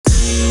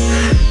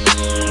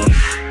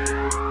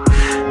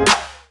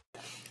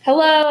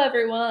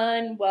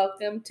everyone.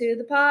 Welcome to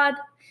the pod.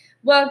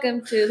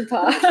 Welcome to the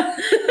pod.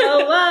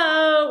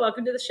 Hello.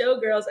 Welcome to the show,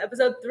 girls.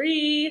 Episode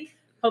 3.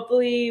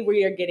 Hopefully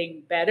we are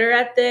getting better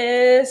at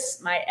this.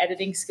 My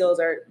editing skills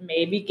are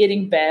maybe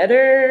getting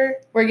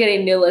better. We're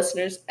getting new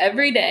listeners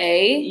every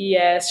day.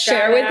 Yes.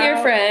 Share with your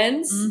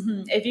friends.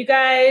 Mm-hmm. If you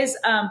guys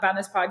found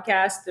this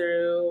podcast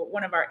through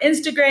one of our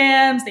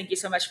Instagrams, thank you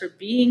so much for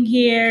being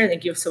here.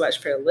 Thank you so much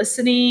for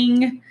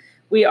listening.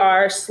 We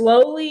are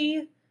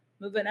slowly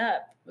moving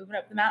up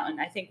the mountain.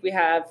 I think we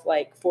have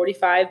like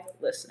 45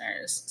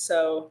 listeners.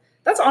 So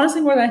that's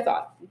honestly more than I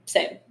thought.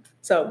 Same.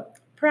 So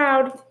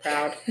proud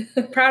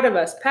of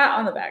us. Pat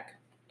on the back.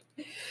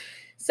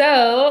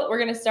 So we're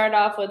going to start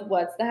off with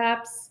what's the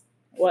haps?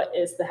 What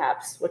is the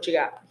haps? What you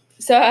got?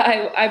 So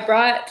I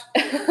brought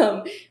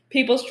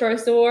People's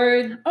Choice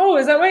Award. Oh,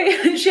 is that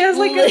why she has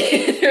like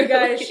Literally.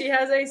 guys, she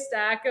has a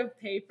stack of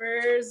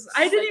papers.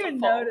 I didn't even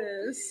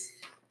notice.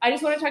 I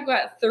just want to talk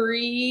about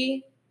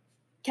 3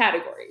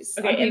 categories.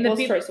 Okay, on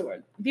People's Choice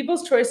Award.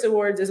 People's Choice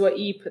Awards is what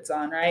E puts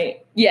on,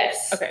 right?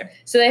 Yes. Okay.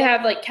 So they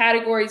have like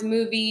categories: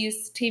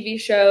 movies, TV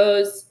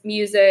shows,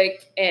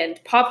 music, and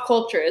pop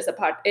culture is a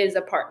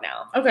part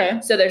now.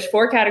 Okay. So there's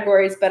 4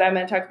 categories, but I'm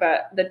going to talk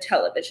about the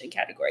television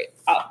category,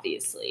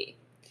 obviously.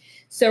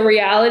 So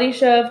reality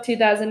show of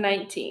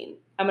 2019.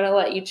 I'm going to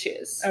let you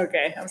choose.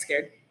 Okay, I'm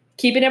scared.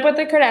 Keeping Up with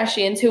the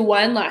Kardashians, who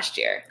won last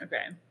year.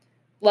 Okay.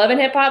 Love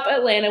and Hip Hop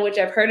Atlanta, which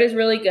I've heard is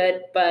really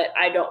good, but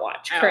I don't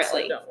watch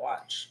currently. I also don't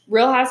watch.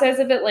 Real Housewives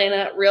of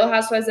Atlanta, Real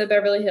Housewives of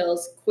Beverly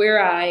Hills, Queer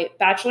Eye,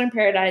 Bachelor in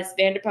Paradise,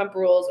 Vanderpump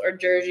Rules, or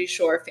Jersey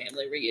Shore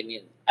Family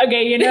Reunion.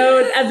 Okay,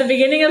 at the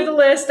beginning of the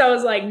list, I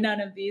was like,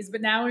 none of these.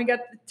 But now when we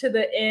got to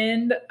the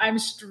end, I'm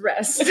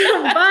stressed. But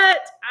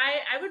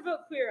I would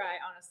vote Queer Eye,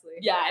 honestly.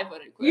 Yeah, I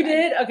voted Queer Eye. You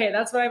did? Okay,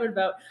 that's what I would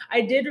vote.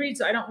 I did read,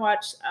 so I don't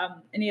watch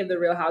any of the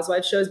Real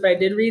Housewives shows, but I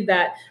did read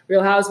that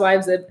Real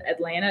Housewives of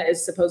Atlanta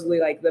is supposedly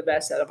like the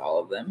best out of all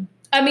of them.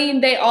 I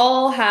mean, they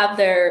all have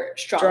their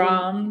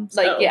strong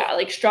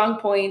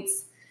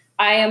points.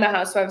 I am a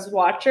Housewives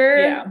watcher.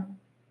 Yeah.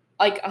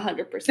 Like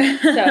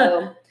 100%.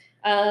 So...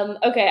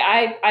 okay,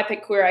 I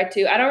picked Queer Eye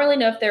too. I don't really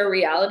know if they're a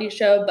reality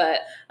show, but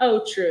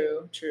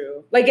true.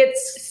 Like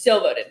it's still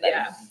voted them.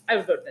 Yeah, I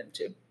would vote them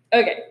too.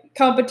 Okay,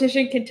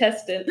 competition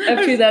contestant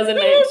of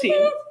 2019.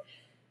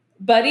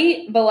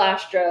 Buddy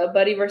Balastro,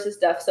 Buddy versus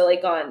Duff, so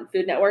like on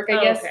Food Network,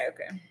 I guess.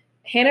 Okay.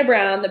 Hannah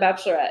Brown, The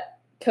Bachelorette.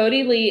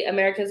 Cody Lee,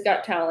 America's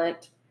Got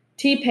Talent.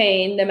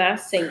 T-Pain, The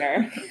Masked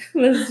Singer.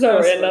 This is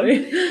so random.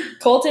 Funny.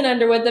 Colton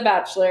Underwood, The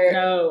Bachelor.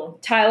 No.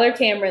 Tyler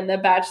Cameron, The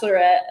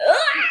Bachelorette.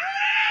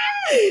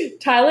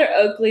 Tyler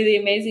Oakley, The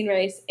Amazing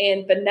Race,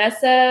 and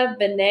Vanessa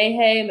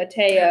Benehe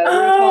Mateo.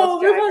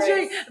 RuPaul's Drag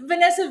Race.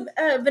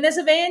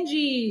 Vanessa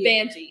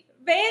Vanjie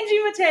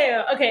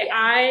Mateo. Okay,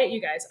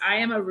 I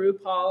am a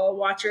RuPaul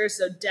watcher,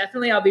 so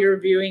definitely I'll be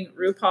reviewing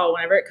RuPaul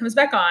whenever it comes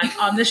back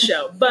on the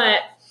show. But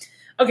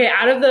okay,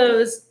 out of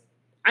those,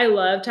 I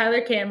love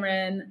Tyler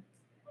Cameron.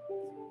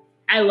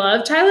 I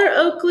love Tyler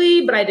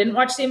Oakley, but I didn't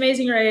watch The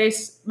Amazing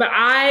Race. But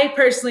I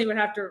personally would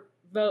have to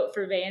vote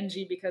for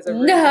Vanjie because of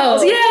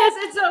no. Yes,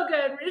 it's so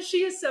good.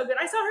 She is so good.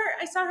 I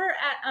saw her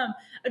at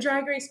a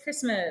Drag Race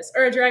Christmas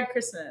or a Drag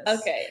Christmas.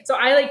 Okay. So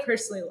I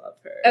personally love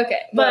her.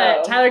 Okay.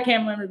 But Tyler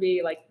Cameron would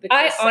be like the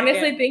I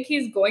honestly think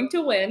he's going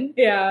to win.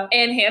 Yeah.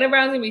 And Hannah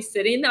Brown's gonna be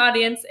sitting in the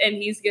audience and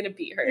he's gonna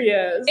beat her.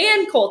 Yes.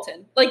 And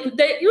Colton. Like the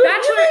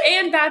Bachelor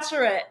and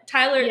Bachelorette.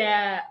 Tyler.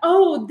 Yeah.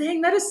 Oh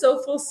dang, that is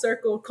so full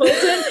circle.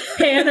 Colton,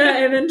 Hannah,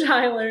 and then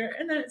Tyler.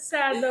 And then it's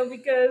sad though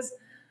because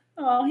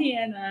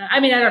Hannah. I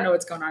mean, I don't know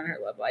what's going on in her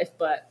love life,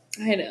 but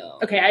I know.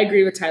 Okay, I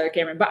agree with Tyler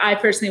Cameron, but I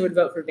personally would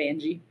vote for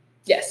Vanjie.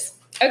 Yes.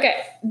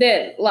 Okay.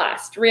 Then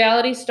last,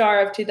 reality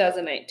star of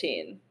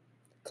 2019.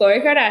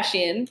 Khloe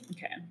Kardashian.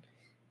 Okay.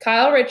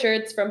 Kyle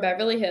Richards from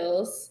Beverly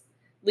Hills.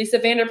 Lisa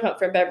Vanderpump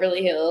from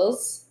Beverly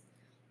Hills.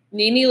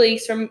 Nene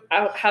Leakes from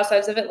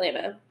Housewives of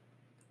Atlanta.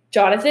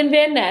 Jonathan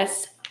Van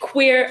Ness,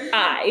 Queer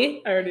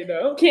Eye. I already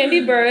know.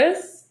 Candy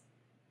Burris.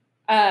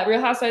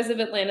 Real Housewives of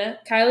Atlanta,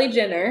 Kylie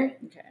Jenner,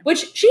 okay.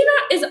 Which she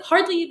is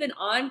hardly even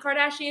on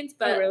Kardashians,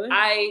 but really?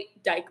 I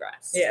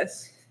digress.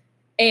 Yes.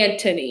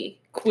 Anthony,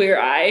 Queer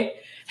Eye.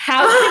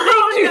 How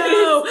could they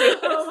do this?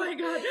 Oh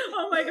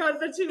my god,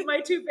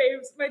 my two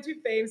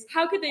faves.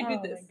 How could they do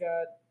this? Oh my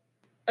god.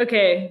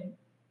 Okay.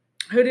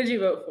 Who did you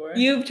vote for?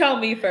 You tell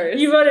me first.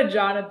 You voted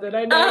Jonathan.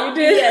 I know you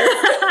did.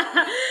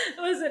 Yes.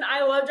 Listen,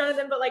 I love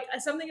Jonathan, but like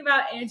something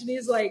about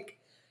Anthony's like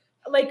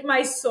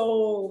my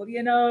soul,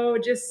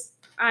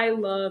 I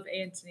love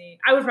Anthony.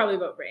 I would probably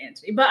vote for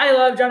Anthony, but I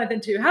love Jonathan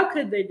too. How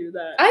could they do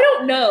that? I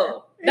don't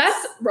know.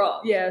 That's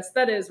wrong. Yes,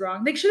 that is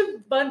wrong. They should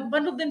have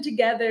bundled them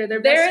together.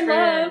 They're in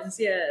friends. Love.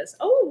 Yes.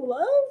 Oh,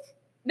 love?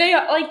 They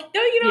on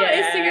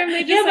Instagram,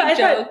 they just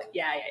joke.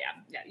 Yeah.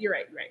 You're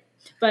right.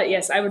 But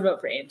yes, I would vote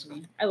for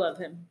Anthony. I love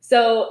him.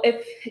 So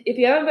if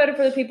you haven't voted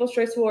for the People's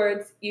Choice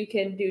Awards, you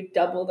can do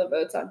double the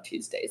votes on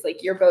Tuesdays.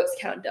 Like your votes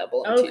count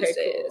double on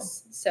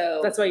Tuesdays. Cool.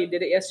 So that's why you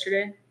did it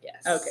yesterday?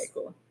 Yes. Okay,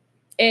 cool.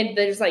 And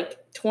there's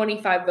like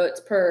 25 votes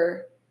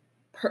per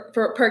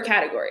per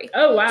category.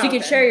 Oh, wow. So you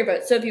could share your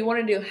vote. So if you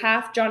want to do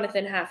half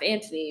Jonathan, half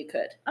Anthony, you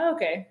could. Oh,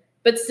 okay.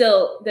 But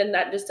still, then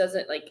that just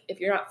doesn't, like, if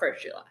you're not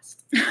first, you're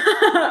last.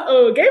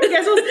 Okay,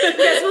 guess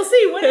we'll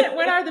see.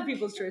 When are the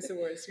People's Choice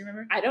Awards? Do you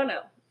remember? I don't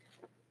know.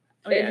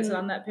 Oh, yeah, is it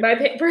on that paper? My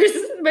papers,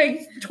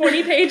 my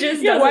 20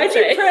 pages. Yeah, why'd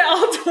you print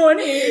all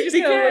 20? You're just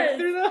gonna look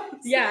through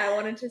those? Yeah, I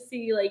wanted to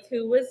see, like,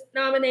 who was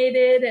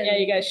nominated. And yeah,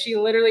 you guys, she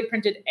literally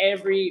printed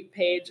every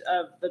page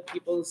of the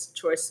People's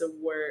Choice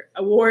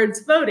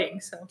Awards voting.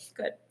 So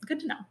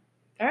good to know.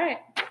 All right,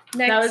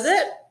 next. That was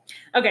it.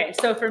 Okay,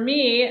 so for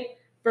me,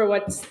 for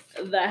what's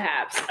the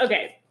haps?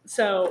 Okay,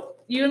 so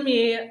you and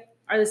me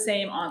are the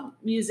same on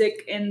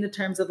music in the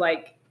terms of,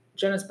 like,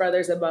 Jonas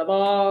Brothers above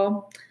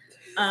all.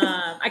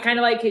 I kind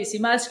of like Casey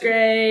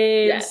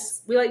Musgraves.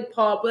 Yes. We like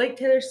pop. We like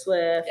Taylor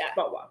Swift. Yeah.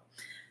 Blah, blah.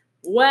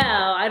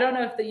 Well, I don't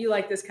know if you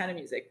like this kind of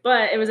music,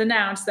 but it was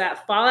announced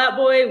that Fall Out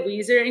Boy,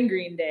 Weezer, and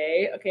Green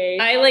Day. Okay.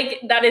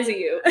 That is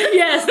you.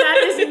 Yes, that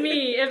is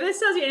me. If this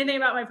tells you anything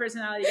about my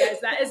personality,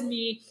 guys, that is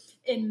me.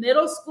 In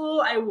middle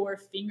school, I wore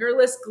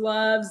fingerless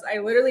gloves. I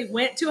literally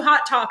went to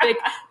Hot Topic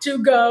to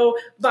go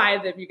buy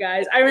them, you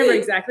guys. I remember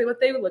exactly what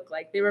they would look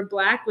like. They were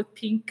black with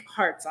pink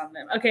hearts on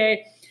them.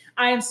 Okay.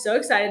 I am so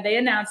excited. They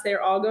announced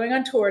they're all going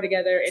on tour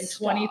together in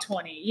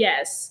 2020.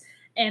 Yes.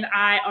 And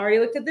I already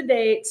looked at the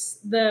dates.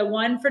 The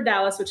one for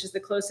Dallas, which is the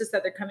closest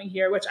that they're coming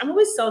here, which I'm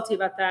always salty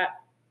about that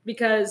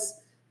because,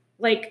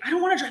 like, I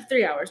don't want to drive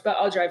 3 hours, but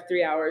I'll drive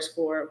 3 hours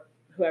for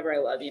whoever I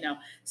love, you know?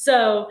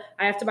 So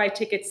I have to buy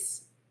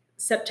tickets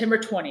September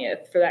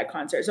 20th for that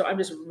concert. So I'm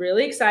just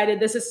really excited.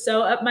 This is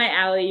so up my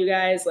alley, you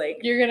guys. Like,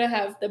 you're going to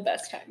have the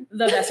best time.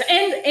 The best.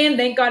 And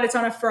thank God it's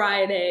on a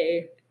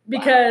Friday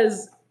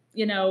because... Wow.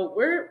 You know,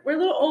 we're a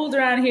little old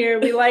around here.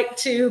 We like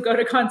to go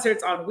to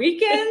concerts on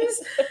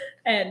weekends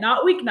and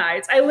not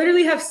weeknights. I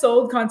literally have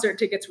sold concert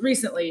tickets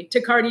recently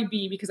to Cardi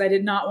B because I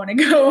did not want to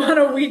go on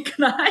a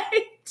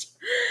weeknight.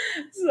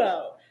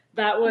 So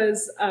that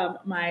was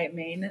my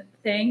main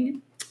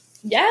thing.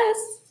 Yes.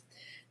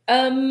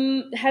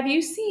 Have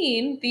you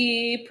seen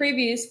the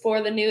previews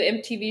for the new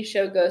MTV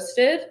show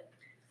Ghosted?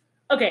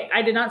 Okay,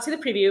 I did not see the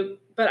preview,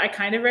 but I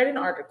kind of read an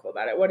article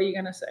about it. What are you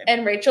going to say?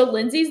 And Rachel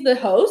Lindsay's the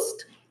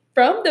host?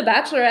 From The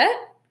Bachelorette?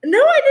 No,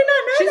 I did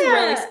not know She's that.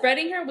 really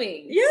spreading her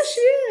wings. Yeah, she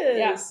is.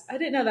 Yeah. I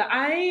didn't know that.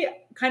 I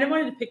kind of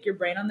wanted to pick your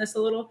brain on this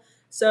a little.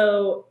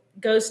 So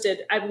Ghosted,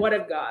 what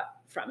I've got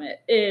from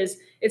it is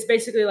it's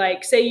basically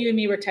like, say you and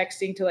me were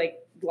texting to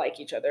like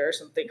each other or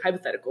something,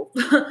 hypothetical.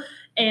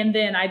 And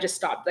then I just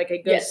stopped. Like I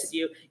ghosted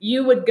you.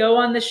 You would go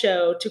on the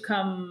show to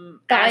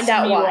come find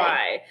out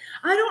why.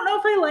 I don't know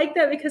if I like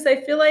that because I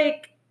feel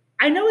like,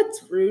 I know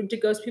it's rude to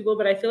ghost people,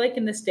 but I feel like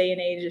in this day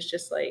and age, it's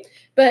just like.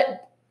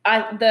 But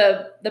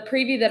the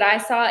preview that I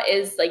saw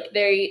is like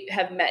they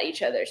have met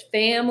each other's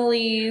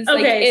families.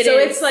 Okay, like, so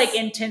it's like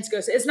intense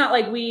ghost. It's not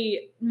like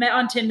we met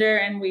on Tinder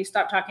and we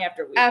stopped talking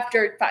after a week.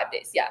 After 5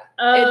 days, yeah.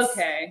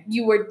 Okay.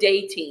 You were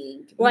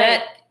dating,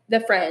 met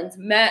the friends,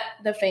 met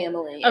the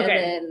family, and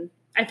then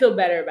I feel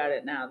better about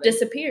it now.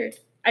 Disappeared.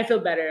 I feel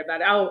better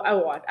about it.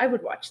 I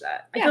would watch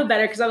that. I feel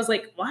better because I was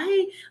like,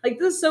 why? Like,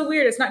 this is so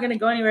weird. It's not going to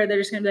go anywhere. They're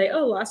just going to be like,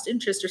 oh, lost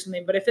interest or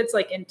something. But if it's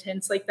like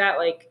intense like that,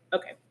 like,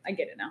 okay, I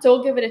get it now. So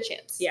we'll give it a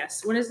chance.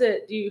 Yes. When is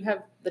it? Do you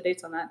have the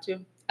dates on that too?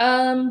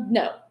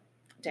 No.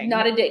 Dang.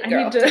 Not a date,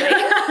 girl.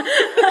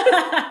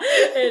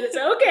 It's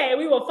okay.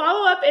 We will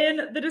follow up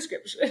in the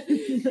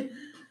description.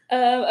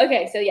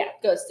 Okay. So yeah,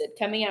 Ghosted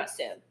coming out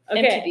soon.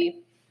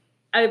 Okay.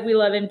 MTV. We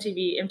love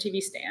MTV.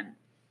 MTV Stan.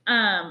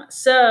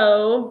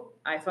 So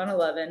iPhone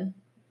 11.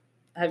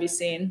 Have you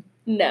seen?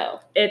 No.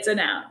 It's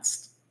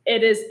announced.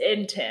 It is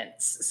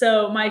intense.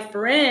 So my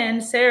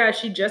friend, Sarah,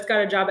 she just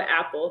got a job at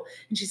Apple,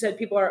 and she said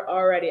people are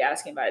already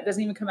asking about it. It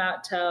doesn't even come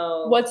out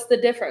till... What's the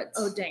difference?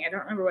 Oh, dang. I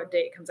don't remember what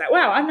date it comes out.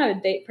 Wow, I'm not a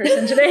date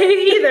person today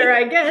either,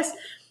 I guess.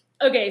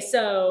 Okay,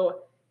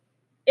 so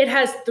it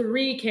has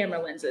 3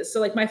 camera lenses. So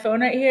like my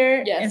phone right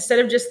here, instead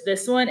of just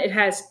this one, it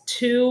has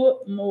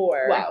 2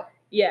 more. Wow.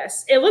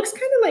 Yes. It looks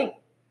kind of like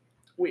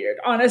weird,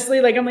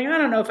 honestly. Like, I'm like, I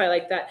don't know if I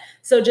like that.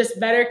 So just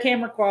better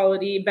camera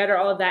quality, better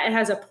all of that. It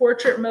has a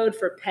portrait mode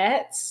for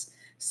pets.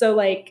 So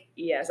like,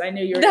 yes, I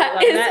knew you were going to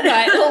love that.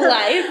 That is my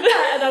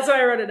life. That's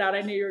why I wrote it down.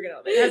 I knew you were going to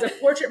love it. It has a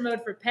portrait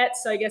mode for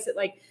pets. So I guess it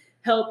like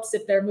helps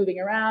if they're moving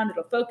around.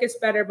 It'll focus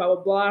better, blah,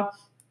 blah, blah.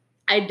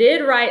 I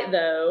did write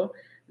though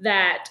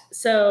that,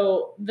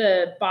 so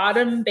the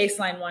bottom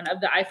baseline one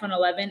of the iPhone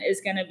 11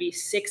 is going to be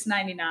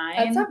 $699.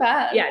 That's not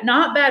bad. Yeah,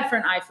 not bad for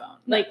an iPhone.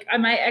 Like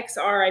my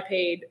XR, I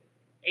paid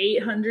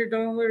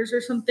 $800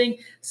 or something.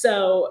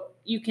 So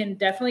you can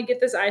definitely get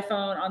this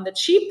iPhone on the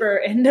cheaper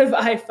end of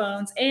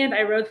iPhones. And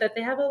I wrote that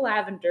they have a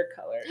lavender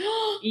color.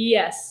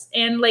 Yes.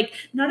 And like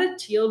not a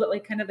teal, but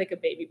like kind of like a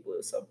baby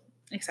blue. So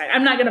excited.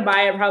 I'm not going to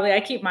buy it. Probably.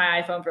 I keep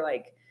my iPhone for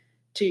like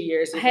 2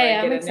 years. Hey,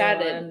 I'm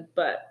excited. One,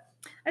 but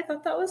I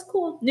thought that was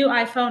cool. New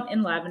iPhone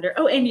in lavender.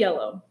 Oh, and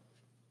yellow.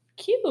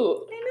 Cute. I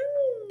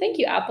know. Thank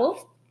you,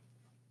 Apple.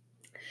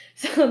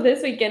 So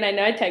this weekend, I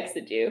know I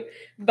texted you,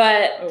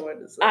 but what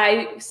is that?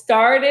 I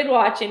started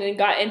watching and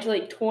got into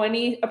like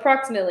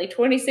approximately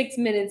 26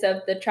 minutes of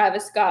the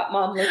Travis Scott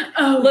Mom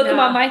Look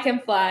Mom I Can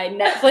Fly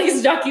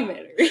Netflix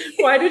documentary.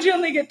 Why did you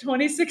only get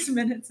 26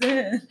 minutes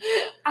in?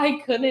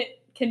 I couldn't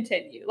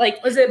continue.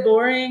 Like, was it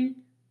boring?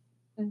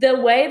 The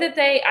way that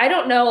I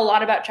don't know a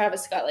lot about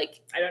Travis Scott.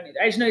 Like, I don't either.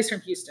 I just know he's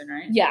from Houston,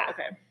 right? Yeah.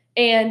 Okay.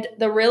 And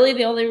the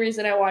only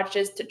reason I watched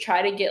is to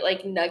try to get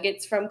like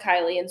nuggets from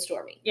Kylie and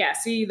Stormy. Yeah,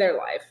 see their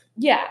life.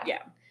 Yeah.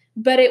 Yeah.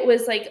 But it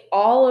was like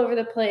all over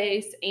the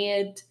place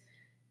and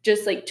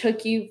just like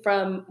took you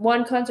from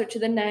one concert to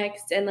the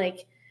next and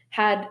like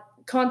had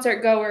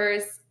concert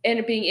goers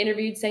and being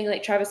interviewed saying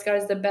like Travis Scott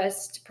is the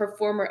best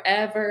performer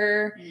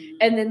ever.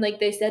 And then like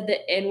they said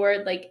the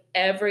N-word like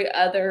every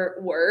other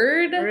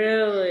word.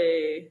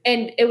 Really?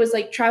 And it was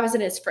like Travis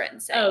and his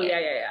friends saying Oh,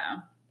 yeah.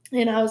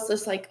 And I was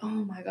just like, oh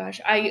my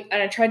gosh.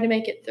 I tried to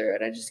make it through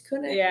it. I just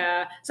couldn't.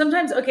 Yeah.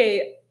 Sometimes,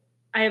 okay,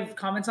 I have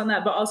comments on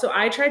that, but also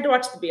I tried to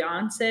watch the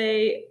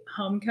Beyonce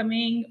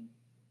Homecoming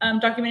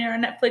documentary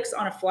on Netflix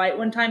on a flight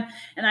one time,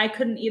 and I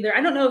couldn't either.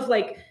 I don't know if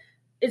like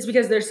it's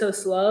because they're so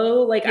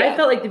slow. Like I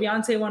felt like the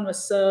Beyonce one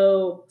was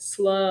so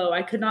slow.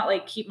 I could not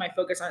like keep my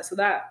focus on it. So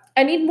that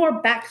I need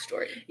more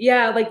backstory.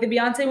 Yeah, like the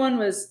Beyonce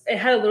one it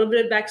had a little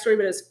bit of backstory,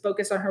 but it was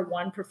focused on her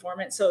one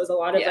performance. So it was a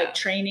lot of like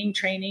training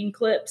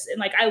clips. And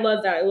like I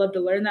love that. I love to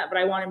learn that, but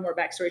I wanted more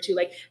backstory too,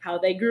 like how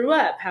they grew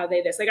up, how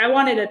they this. Like I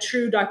wanted a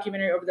true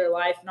documentary over their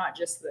life, not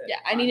just the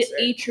I needed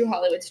a true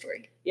Hollywood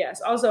story.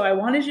 Yes. Also, I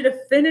wanted you to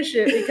finish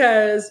it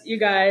because you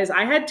guys,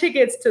 I had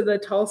tickets to the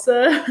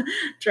Tulsa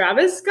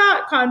Travis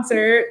Scott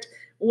concert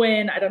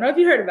when, I don't know if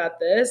you heard about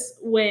this,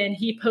 when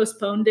he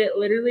postponed it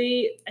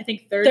literally, I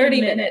think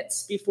 30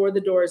 minutes before the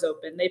doors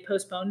opened. They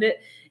postponed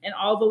it, and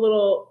all the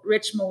little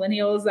rich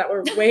millennials that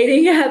were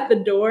waiting at the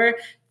door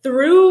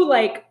threw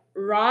like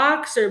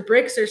rocks or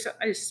bricks or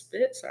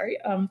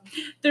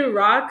threw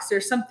rocks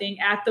or something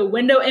at the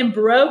window and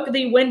broke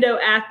the window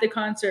at the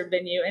concert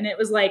venue. And it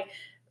was like,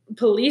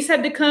 police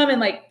had to come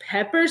and like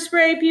pepper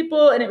spray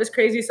people, and it was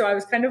crazy. So I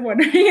was kind of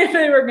wondering if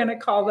they were going to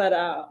call that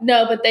out.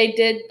 No, but they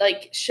did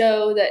like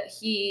show that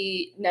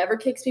he never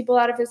kicks people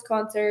out of his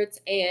concerts,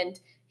 and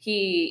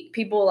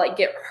people like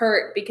get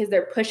hurt because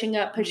they're pushing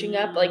up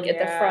like at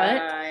the front.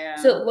 Yeah.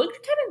 So it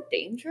looked kind of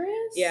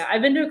dangerous. Yeah,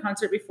 I've been to a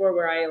concert before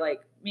where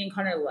me and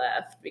Connor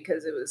left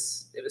because it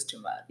was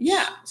too much.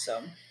 Yeah.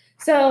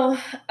 So,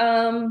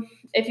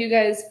 if you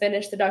guys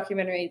finish the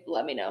documentary,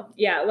 let me know.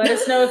 Yeah, let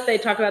us know if they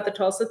talk about the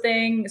Tulsa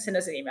thing. Send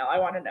us an email. I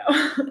want to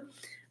know.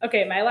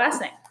 Okay, my last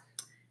name.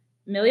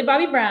 Millie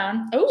Bobby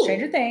Brown. Oh,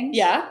 Stranger Things.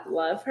 Yeah.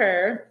 Love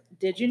her.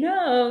 Did you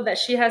know that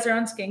she has her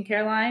own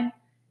skincare line?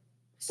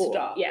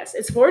 Stop. Yes,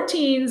 it's for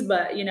teens,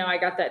 but I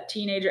got that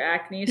teenager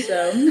acne,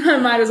 so I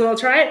might as well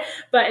try it.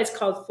 But it's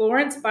called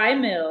Florence by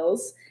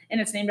Mills, and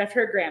it's named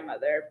after her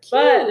grandmother. Cute.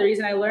 But the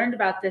reason I learned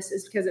about this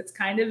is because it's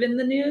kind of in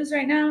the news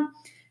right now,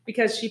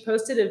 because she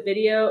posted a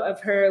video of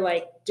her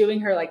like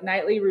doing her like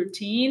nightly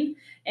routine,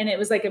 and it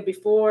was like a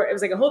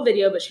whole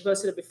video, but she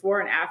posted a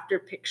before and after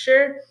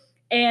picture,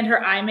 and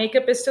her eye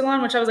makeup is still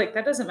on, which I was like,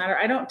 that doesn't matter.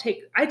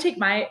 I take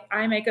my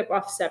eye makeup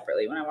off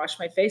separately when I wash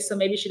my face, so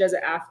maybe she does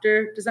it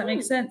after. Does that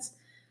make sense?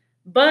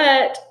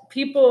 But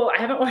I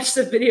haven't watched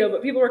the video,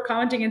 but people were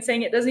commenting and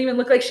saying it doesn't even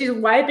look like she's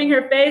wiping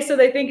her face, so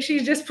they think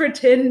she's just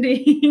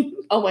pretending.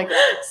 Oh my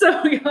God.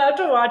 So you'll have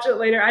to watch it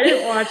later. I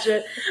didn't watch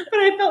it, but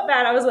I felt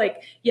bad. I was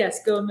like,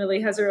 yes, go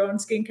Millie has her own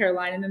skincare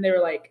line. And then they were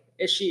like,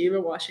 is she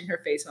even washing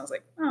her face? And I was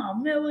like, oh,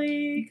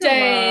 Millie, come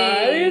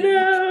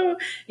on,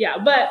 Yeah,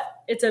 but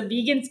it's a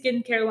vegan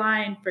skincare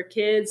line for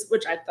kids,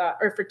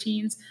 or for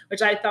teens,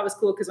 which I thought was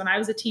cool, because when I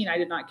was a teen, I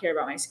did not care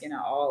about my skin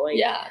at all. Like,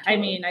 yeah, totally. I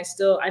mean, I'm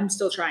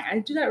still trying. I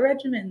do that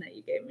regimen that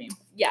you gave me.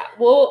 Yeah,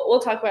 we'll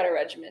talk about a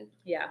regimen.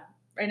 Yeah,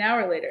 right now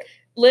or later.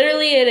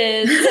 Literally, it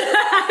is.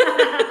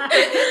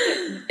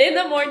 In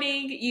the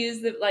morning,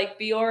 use the like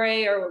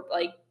Biore or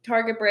like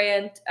Target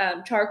brand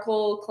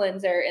charcoal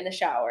cleanser in the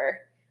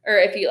shower, or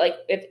if you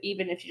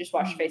just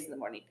wash your face in the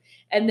morning,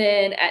 and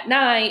then at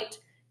night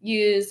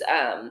use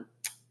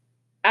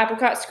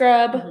apricot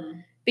scrub,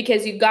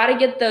 because you got to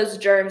get those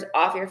germs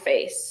off your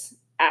face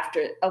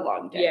after a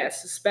long day.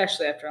 Yes,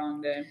 especially after a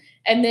long day.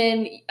 And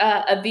then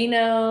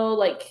Aveeno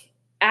like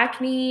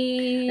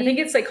acne. I think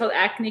it's like called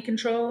Acne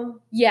Control.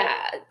 Yeah,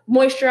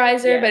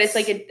 moisturizer, but it's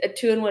like a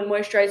 2-in-1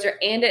 moisturizer,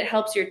 and it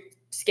helps your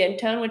skin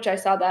tone, which I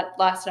saw that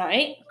last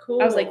night.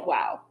 Cool. I was like,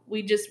 wow,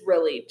 we just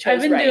really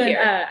chose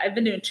here. I've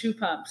been doing 2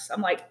 pumps.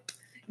 I'm like,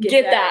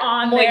 get that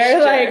on moisture.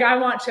 There. Like, I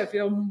want to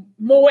feel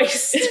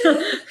moist.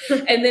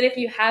 And then if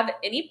you have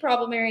any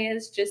problem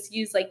areas, just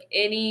use like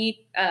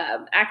any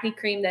acne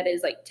cream that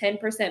is like 10%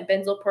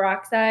 benzoyl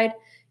peroxide.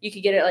 You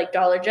could get it at like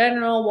Dollar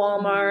General,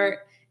 Walmart,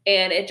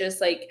 and it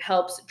just like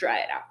helps dry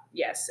it out.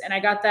 Yes, and I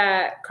got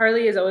that.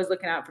 Carley is always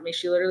looking out for me.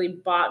 She literally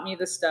bought me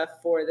the stuff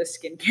for the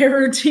skincare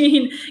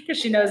routine, because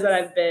she knows that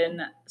I've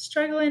been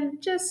struggling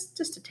just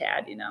a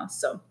tad,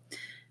 So,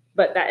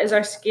 but that is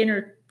our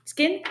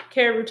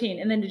skincare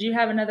routine. And then did you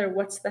have another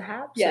what's the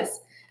hap?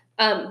 Yes.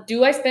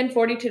 Do I spend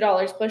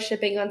 $42 plus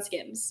shipping on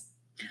Skims?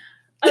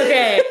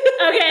 Okay,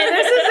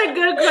 this is a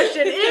good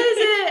question. Is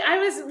it, I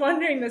was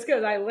wondering this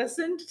because I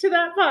listened to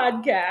that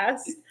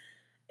podcast.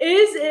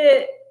 Is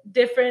it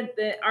different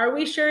than, are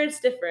we sure it's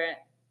different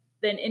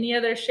than any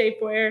other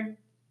shapewear?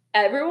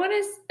 Everyone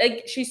is,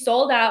 like, she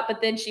sold out,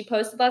 but then she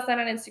posted last night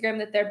on Instagram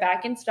that they're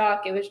back in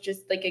stock. It was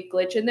just like a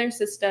glitch in their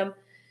system.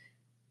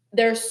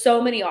 There's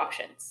so many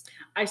options.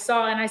 I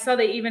saw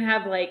they even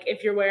have, like,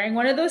 if you're wearing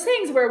one of those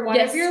things where one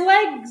of your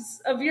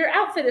legs of your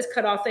outfit is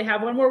cut off, they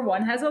have one where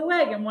one has a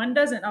leg and one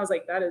doesn't. And I was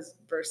like, that is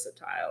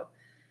versatile.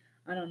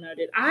 I don't know,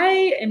 dude.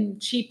 I am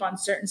cheap on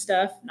certain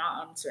stuff,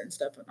 not on certain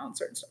stuff, but on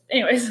certain stuff.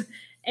 Anyways,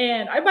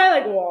 and I buy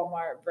like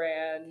Walmart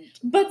brand.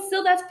 But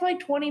still, that's probably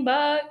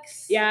 $20.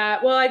 Yeah,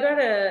 well, I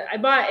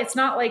bought, it's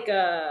not like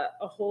a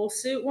whole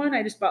suit one.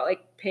 I just bought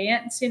like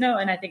pants, and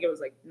I think it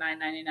was like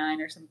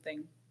 $9.99 or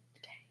something.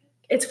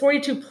 It's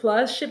 42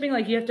 plus shipping.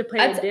 Like, you have to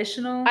pay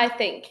additional. I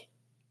think.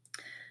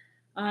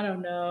 I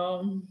don't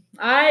know.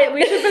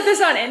 We should put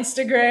this on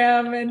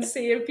Instagram and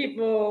see if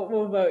people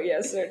will vote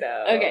yes or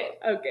no.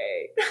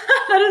 Okay.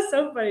 That is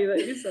so funny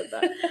that you said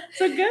that.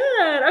 So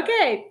good.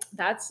 Okay.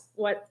 That's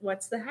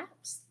what's the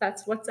haps.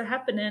 That's what's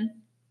happening.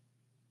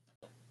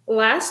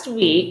 Last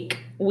week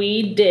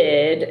we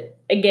did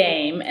a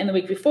game, and the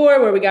week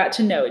before where we got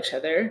to know each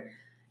other.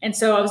 And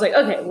so I was like,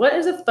 okay, what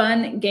is a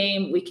fun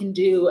game we can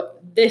do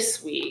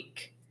this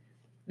week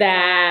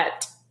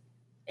that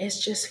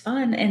is just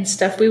fun and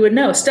stuff we would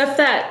know, stuff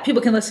that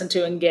people can listen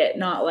to and get,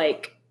 not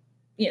like,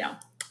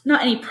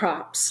 not any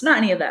props, not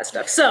any of that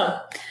stuff. So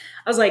I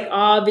was like,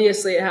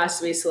 obviously it has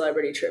to be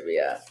celebrity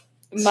trivia.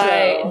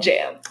 My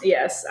jam.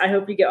 Yes. I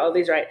hope you get all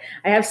these right.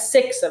 I have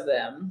 6 of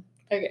them.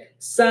 Okay.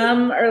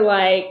 Some are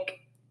like,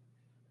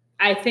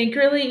 I think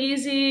really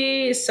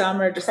easy.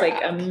 Some are just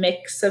like a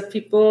mix of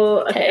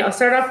people. Okay. I'll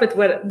start off with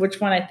which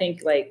one I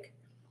think like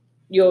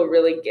you'll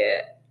really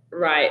get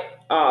right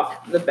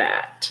off the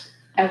bat.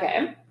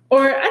 Okay.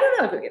 Or I don't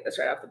know if you'll get this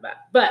right off the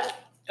bat, but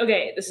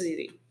okay, this is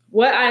easy.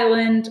 What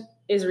island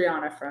is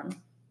Rihanna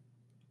from?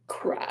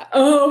 Crap.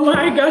 Oh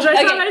my gosh,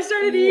 I thought I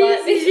started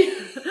easy.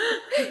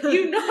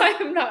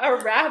 I'm not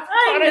a rap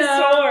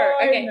connoisseur.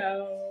 I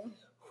know.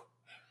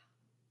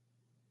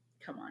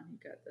 Come on, you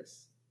got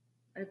this.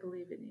 I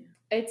believe in you.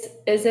 It's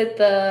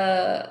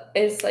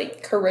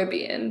like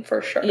Caribbean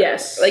for sure.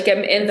 Yes. Like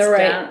I'm in the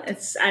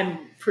right. I'm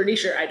pretty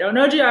sure. I don't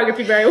know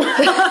geography very well.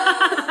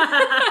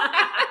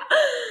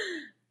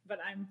 But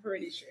I'm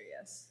pretty sure,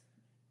 yes.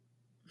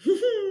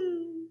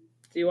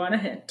 Do you want a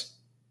hint?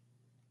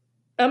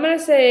 I'm going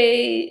to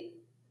say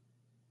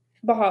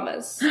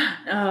Bahamas.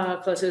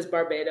 Close as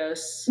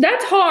Barbados.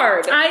 That's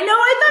hard. I know.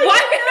 I thought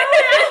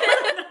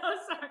you know. No,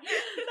 sorry.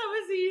 That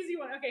was the easy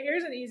one. Okay,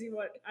 here's an easy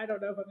one. I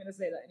don't know if I'm going to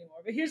say that anymore,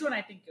 but here's one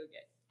I think you'll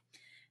get.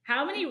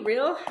 How many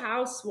Real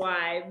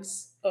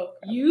Housewives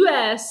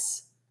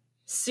U.S.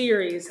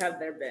 series have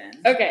there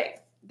been? Okay,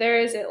 there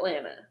is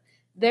Atlanta.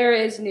 There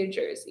is New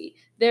Jersey.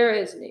 There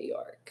is New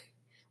York.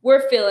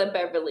 We're feeling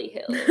Beverly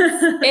Hills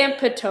and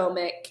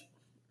Potomac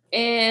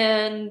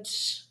and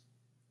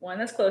one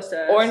that's close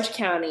to us. Orange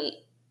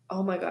County.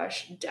 Oh my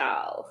gosh,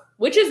 Dal.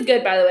 Which is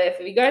good, by the way. If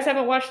you guys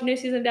haven't watched the new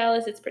season of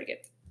Dallas, it's pretty good.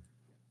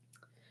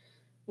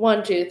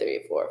 1, 2,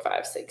 3, 4,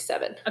 5, 6,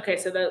 7. Okay,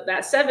 so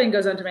that 7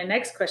 goes on to my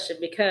next question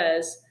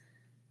because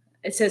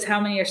it says how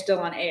many are still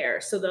on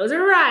air. So those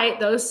are right.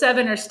 Those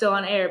 7 are still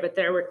on air, but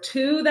there were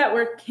 2 that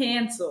were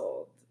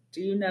canceled. Do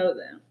you know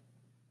them?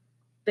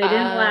 They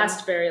didn't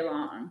last very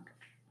long.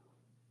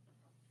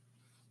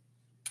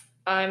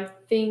 I'm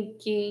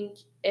thinking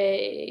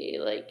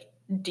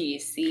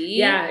DC.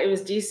 Yeah, it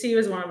was DC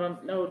was one of them.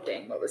 No,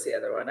 dang, what was the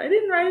other one? I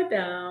didn't write it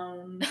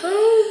down. So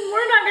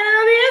we're not going to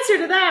know the answer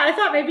to that. I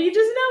thought maybe you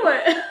just know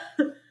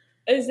it.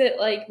 Is it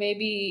like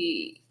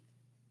maybe...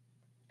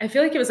 I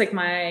feel like it was like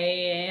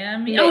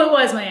Miami. Oh, it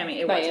was Miami.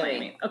 It was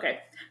Miami. Okay.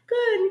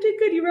 Good. You did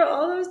good. You wrote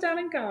all those down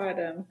and got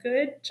them.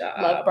 Good job.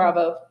 Love,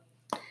 bravo.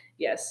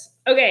 Yes.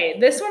 Okay,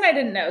 this one I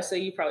didn't know, so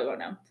you probably won't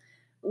know.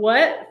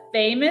 What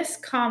famous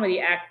comedy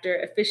actor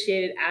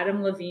officiated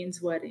Adam Levine's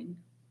wedding?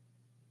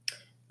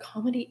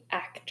 Comedy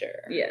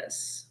actor?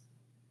 Yes.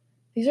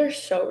 These are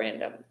so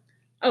random.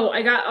 Oh,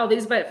 I got all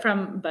these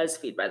from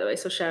BuzzFeed, by the way,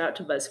 so shout out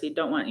to BuzzFeed.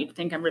 Don't want you to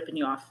think I'm ripping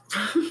you off.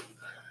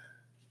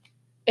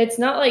 It's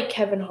not like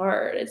Kevin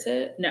Hart, is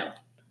it? No.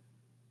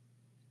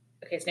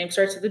 Okay, his name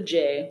starts with a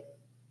J.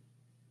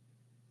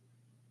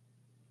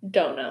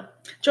 Don't know.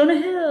 Jonah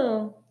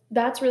Hill.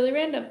 That's really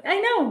random.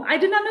 I know. I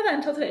did not know that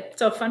until today.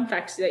 So fun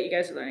facts that you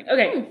guys are learning.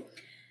 Okay.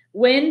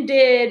 When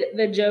did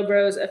the Joe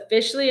Bros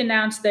officially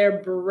announce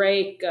their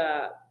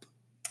breakup?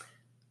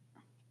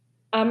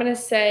 I'm going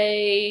to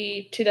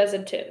say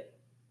 2010.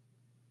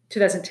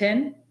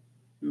 2010?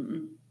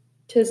 Mm-mm.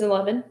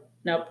 2011?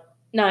 Nope.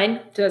 9?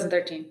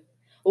 2013.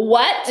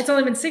 What? It's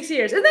only been 6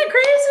 years. Isn't that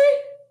crazy?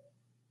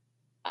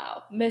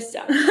 Wow. Missed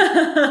out.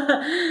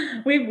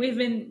 We've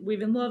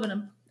been loving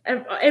them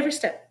every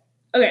step.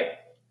 Okay.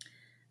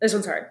 This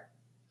one's hard.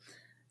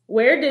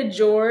 Where did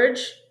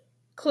George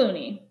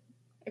Clooney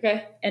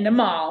and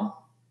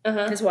Amal,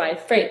 his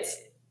wife, France?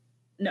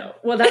 No.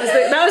 Well, that was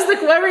the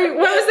what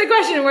was the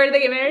question? Where did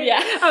they get married?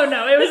 Yeah. Oh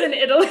no, it was in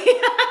Italy.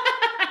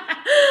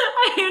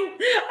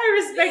 I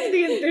respect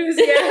the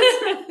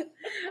enthusiasm.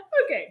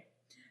 Okay.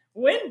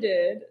 When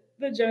did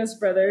the Jonas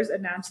Brothers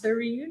announce their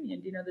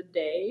reunion? Do you know the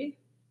day?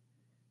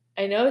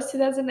 I know it's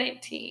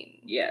 2019.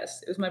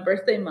 Yes, it was my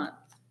birthday month.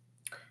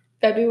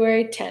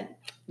 February 10th.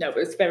 No, but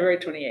it's February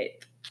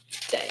 28th.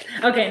 Dang.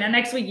 Okay, now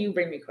next week you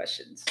bring me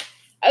questions.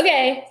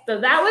 Okay. So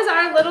that was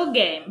our little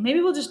game.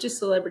 Maybe we'll just do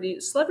celebrity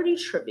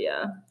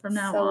trivia from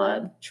now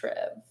on.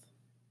 Trib.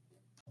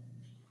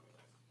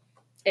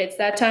 It's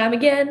that time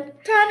again.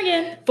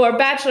 For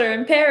Bachelor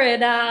in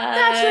Paradise.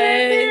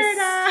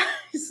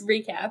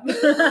 Recap.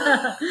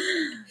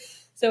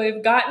 So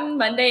we've gotten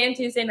Monday and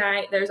Tuesday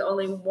night. There's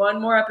only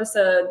one more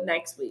episode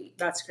next week.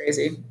 That's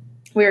crazy.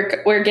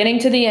 We're getting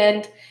to the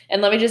end.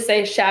 And let me just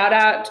say, shout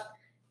out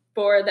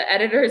for the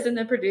editors and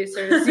the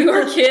producers. You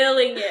are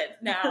killing it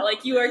now.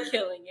 Like, you are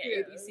killing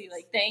it, yes. ABC.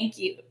 Like, thank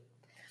you.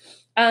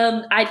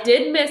 I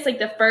did miss, like,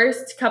 the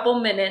first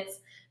couple minutes,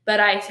 but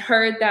I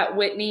heard that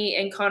Whitney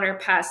and Connor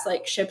passed,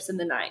 like, ships in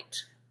the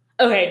night.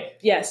 Okay,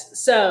 yes.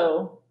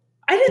 So,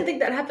 I didn't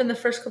think that happened the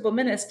first couple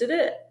minutes, did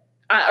it?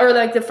 Or,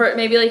 like,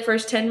 maybe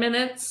first 10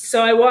 minutes.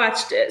 So, I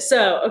watched it.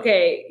 So,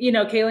 okay,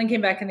 Kaylin came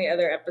back in the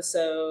other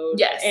episode.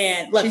 Yes.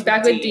 And left she's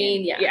back with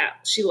Dean, yeah. Yeah,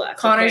 she left.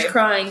 Connor's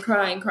crying.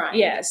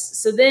 Yes.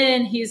 So,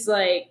 then he's,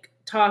 like,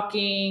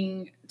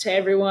 talking to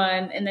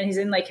everyone, and then he's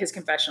in, like, his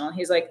confessional, and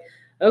he's like,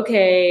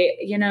 okay,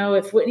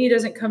 if Whitney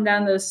doesn't come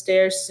down those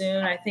stairs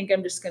soon, I think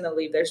I'm just going to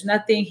leave. There's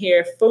nothing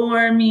here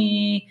for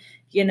me,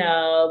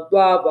 blah,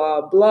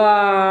 blah,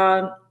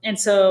 blah. And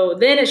so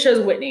then it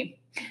shows Whitney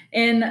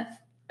in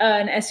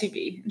an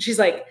SUV. And she's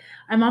like,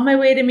 I'm on my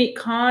way to meet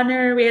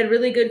Connor. We had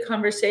really good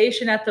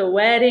conversation at the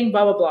wedding,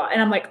 blah, blah, blah.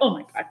 And I'm like, oh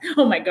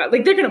my God.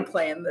 Like, they're going to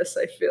plan this,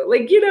 I feel.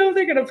 Like, they're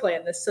going to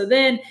plan this. So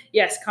then,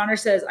 yes, Connor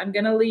says, I'm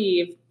going to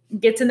leave.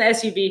 Gets in the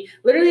SUV.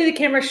 Literally, the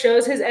camera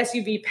shows his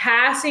SUV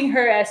passing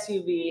her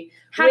SUV.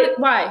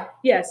 Why?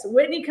 Yes,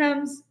 Whitney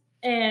comes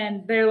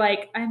and they're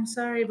like, I'm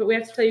sorry, but we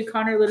have to tell you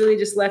Connor literally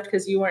just left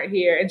because you weren't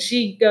here. And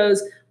she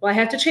goes, well, I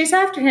have to chase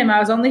after him. I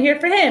was only here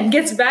for him.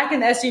 Gets back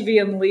in the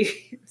SUV and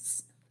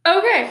leaves.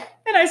 Okay.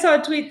 And I saw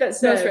a tweet that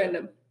said, most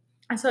random.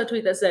 I saw a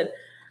tweet that said,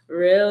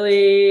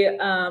 really,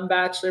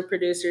 Bachelor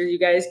producers, you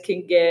guys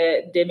can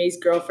get Demi's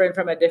girlfriend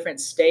from a different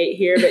state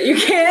here, but you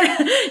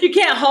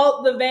can't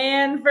halt the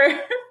van for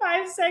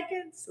 5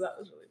 seconds. So that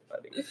was really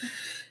funny.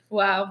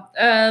 Wow.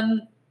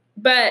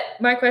 But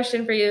my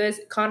question for you is,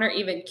 Connor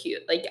even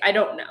cute? Like, I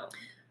don't know.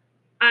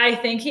 I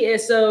think he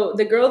is. So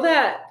the girl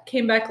that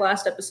came back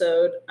last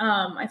episode,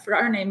 I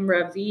forgot her name,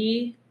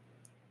 Revian.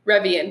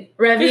 Whatever.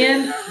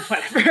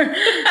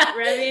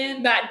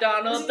 Revian. Matt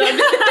Donald.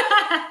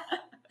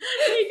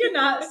 You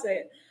cannot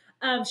say it.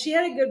 She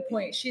had a good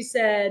point. She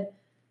said,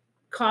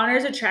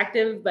 Connor's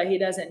attractive, but he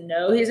doesn't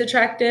know he's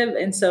attractive.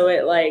 And so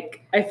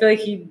I feel like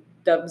he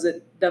dumbs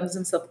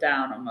himself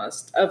down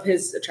almost of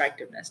his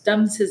attractiveness.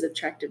 Dumbs his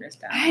attractiveness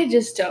down. I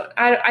just don't.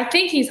 I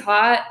think he's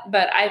hot,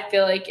 but I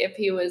feel like if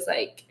he was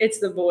like. It's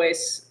the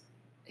voice.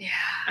 Yeah.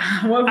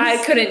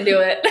 I couldn't do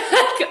it.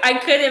 I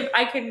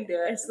couldn't do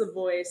it. It's the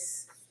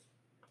voice.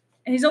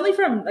 And he's only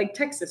from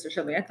Texas or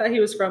something. I thought he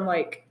was from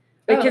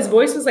his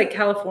voice was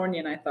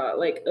Californian, I thought.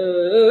 I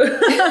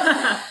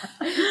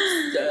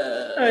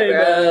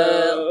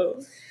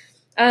know.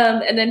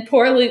 And then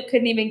poor Luke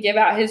couldn't even give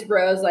out his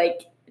rose.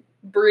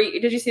 Brie,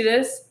 did you see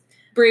this?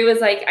 Brie was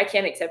like, I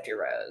can't accept your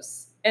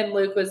rose. And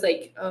Luke was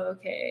like, oh,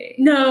 okay.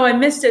 No, I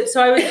missed it.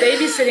 So I was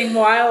babysitting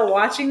while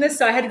watching this,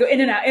 so I had to go in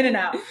and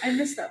out. I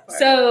missed that part.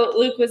 So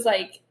Luke was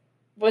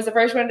the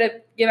first one to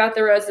give out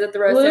the roses at the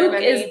rose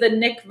ceremony. Luke is the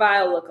Nick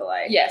Viall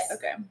lookalike. Yes.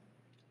 Okay.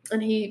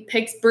 And he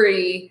picks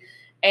Brie.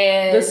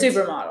 And the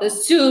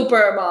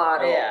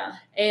supermodel. Yeah.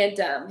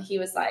 And he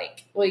was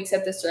like, will you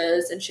accept this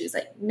rose? And she was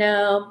like,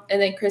 no.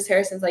 And then Chris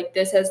Harrison's like,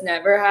 this has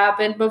never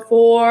happened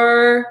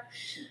before.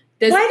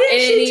 Why didn't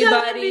she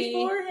tell him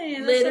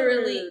beforehand?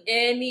 Literally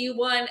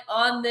anyone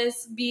on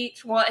this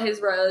beach want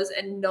his rose,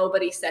 and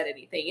nobody said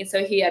anything. And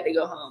so he had to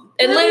go home.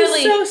 And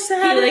literally, so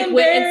sad he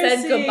went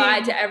and said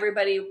goodbye to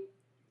everybody,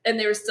 and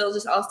they were still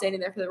just all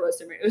standing there for the rose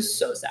ceremony. It was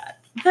so sad.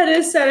 That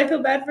is sad. I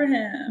feel bad for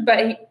him.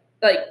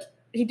 But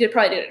he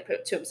probably did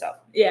it to himself.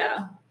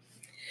 Yeah.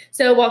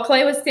 So while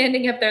Clay was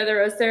standing up there at the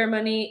rose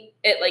ceremony,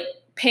 it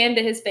panned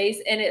to his face,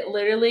 and it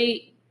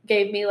literally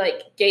gave me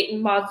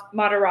Gaten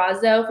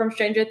Matarazzo from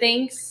Stranger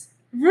Things.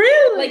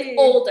 Really?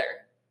 Older.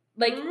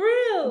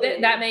 Really?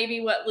 That may be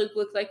what Luke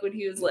looked like when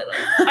he was little.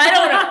 I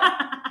don't know.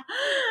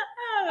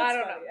 I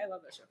don't know. I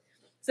love that show.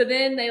 So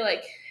then they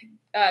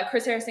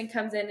Chris Harrison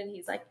comes in and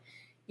he's like,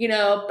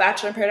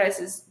 Bachelor in Paradise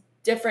is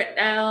different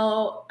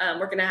now.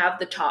 We're gonna have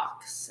the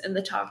talks, and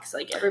the talks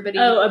everybody.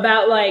 Oh,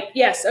 about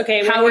yes,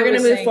 okay. How we're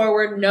gonna move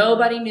forward.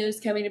 Nobody new is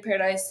coming to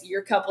Paradise.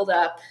 You're coupled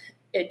up.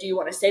 Do you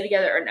want to stay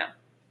together or no?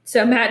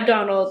 So Matt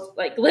Donald,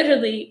 like,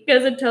 literally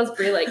goes and tells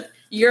Brie, like,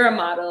 you're a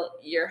model,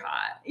 you're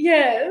hot.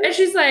 Yes. And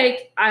she's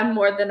like, I'm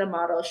more than a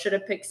model. Should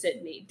have picked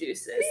Sydney.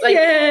 Deuces. Like,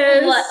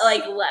 yes.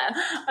 Left.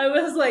 I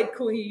was like,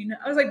 queen.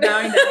 I was like,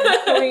 bowing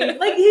down, queen.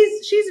 Like,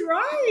 she's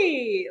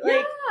right. Like,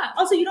 yeah.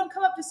 Also, you don't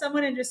come up to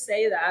someone and just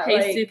say that. Hey,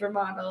 like,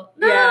 supermodel.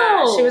 No.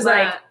 Yeah. She was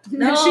Matt, like,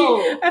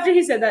 no. After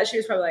he said that, she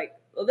was probably like,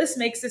 well, this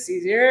makes this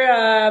easier.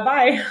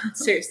 Bye.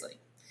 Seriously.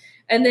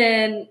 And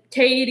then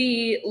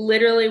Katie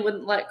literally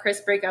wouldn't let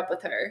Chris break up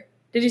with her.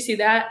 Did you see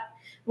that?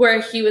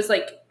 Where he was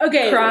like,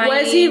 crying.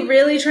 Was he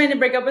really trying to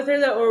break up with her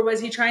though, or was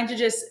he trying to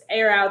just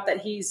air out that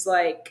he's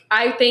like?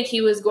 I think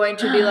he was going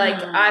to be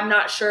like, I'm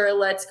not sure.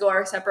 Let's go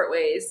our separate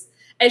ways.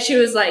 And she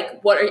was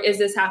like, is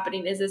this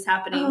happening? Is this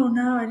happening? Oh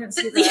no, I didn't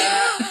see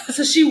that.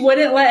 So she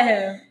wouldn't let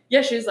him.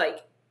 Yeah, she was like,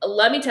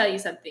 let me tell you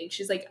something.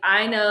 She's like,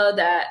 I know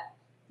that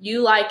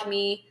you like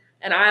me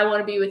and I want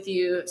to be with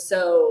you.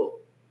 So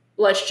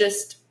let's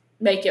just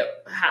make it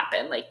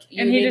happen. Like,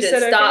 you need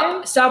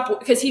to stop.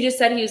 Because he just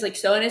said he was like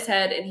so in his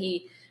head and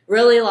he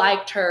really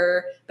liked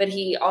her, but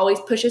he always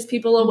pushes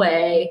people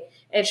away.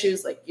 And she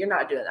was like, you're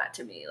not doing that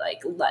to me.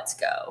 Like, let's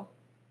go.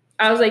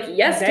 I was like,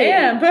 yes,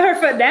 damn, Katie. Put her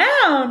foot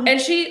down. And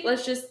she,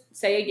 let's just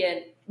say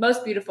again,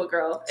 most beautiful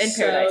girl in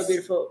paradise. So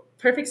beautiful.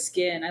 Perfect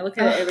skin. I look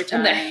at it every time.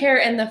 And the hair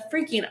and the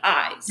freaking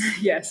eyes.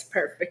 Yes,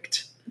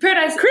 perfect.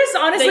 Paradise. Chris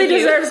honestly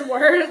deserves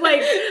more.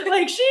 Like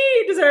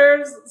she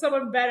deserves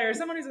someone better.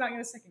 Someone who's not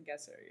going to second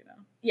guess her, you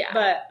know? Yeah.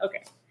 But,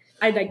 okay.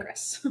 I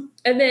digress.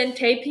 And then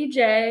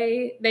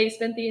TPJ, they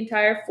spent the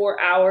entire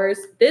 4 hours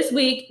this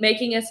week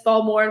making us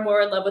fall more and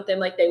more in love with them.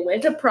 Like, they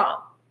went to prom.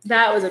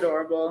 That was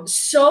adorable.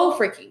 So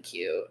freaking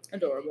cute.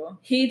 Adorable.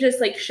 He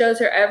just, like, shows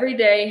her every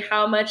day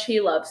how much he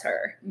loves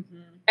her.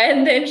 Mm-hmm.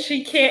 And then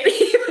she can't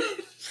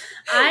even.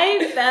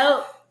 I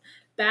felt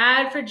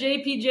bad for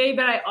JPJ,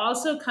 but I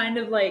also kind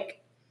of, like,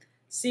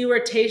 see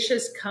where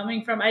Tayshia's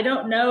coming from. I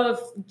don't know if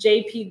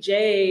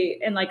JPJ,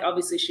 and like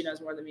obviously she knows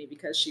more than me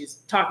because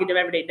she's talking to him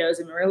every day, knows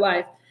him in real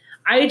life.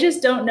 I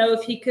just don't know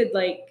if he could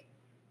like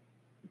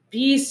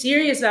be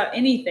serious about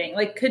anything.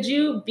 Like, could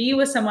you be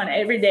with someone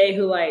every day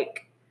who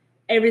like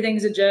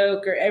everything's a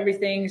joke or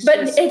everything's but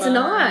just it's fun?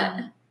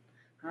 not.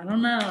 I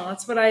don't know.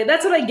 That's what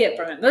I get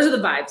from him. Those are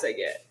the vibes I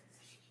get.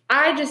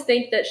 I just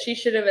think that she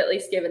should have at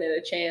least given it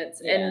a chance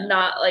and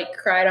not like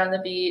cried on the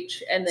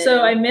beach. And then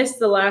so I missed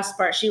the last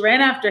part. She ran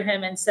after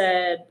him and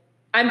said,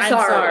 I'm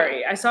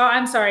sorry.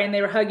 I'm sorry. And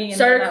they were hugging and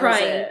started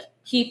crying.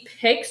 He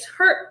picks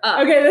her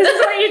up. Okay, this is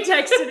what you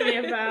texted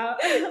me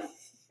about.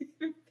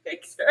 He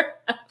picks her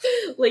up.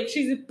 Like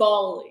she's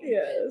bawling.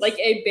 Yes. Like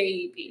a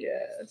baby.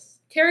 Yes.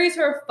 Carries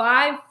her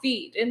 5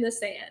 feet in the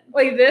sand.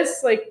 Like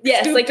this? Like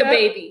yes, like a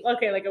baby.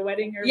 Okay, like a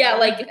wedding or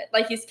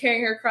like he's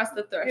carrying her across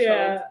the threshold.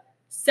 Yeah.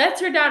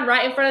 Sets her down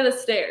right in front of the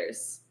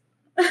stairs.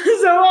 So what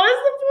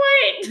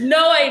was the point?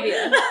 No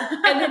idea.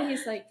 And then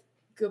he's like,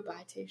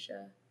 goodbye,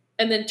 Tayshia.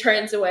 And then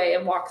turns away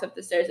and walks up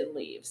the stairs and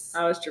leaves.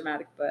 That was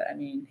dramatic, but I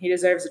mean, he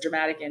deserves a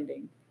dramatic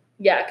ending.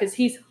 Yeah, because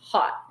he's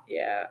hot.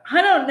 Yeah.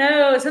 I don't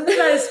know. Something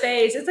about his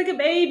face. It's like a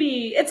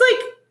baby. It's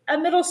like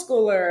a middle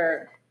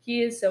schooler.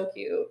 He is so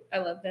cute. I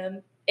love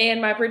him.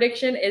 And my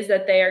prediction is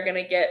that they are going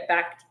to get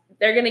back.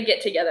 They're going to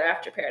get together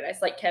after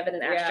Paradise, like Kevin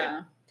and Ashton.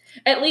 Yeah.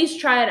 At least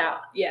try it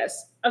out.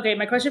 Yes. Okay,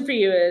 my question for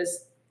you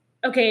is,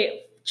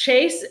 okay,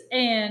 Chase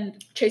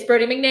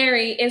Brody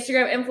McNary,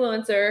 Instagram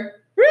influencer.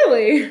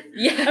 Really?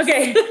 Yes.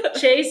 Okay,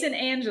 Chase and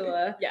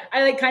Angela. Yeah.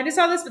 I like kind of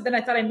saw this, but then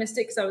I thought I missed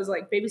it because I was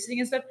like babysitting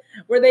and stuff.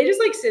 Were they just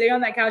like sitting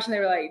on that couch and they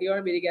were like, do you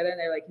want to be together? And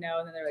they're like, no.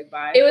 And then they're like,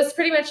 bye. It was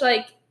pretty much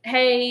like,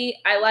 hey,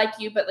 I like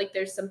you, but like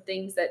there's some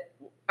things that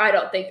I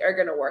don't think are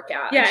going to work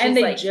out. Yeah, and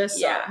they like, just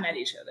met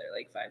each other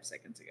like 5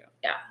 seconds ago.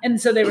 Yeah.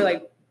 And so they were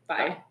like,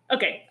 bye.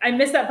 Okay, I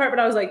missed that part, but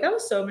I was like, that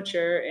was so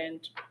mature and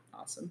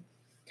awesome.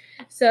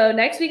 So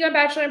next week on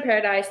Bachelor in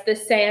Paradise, the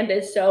sand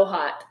is so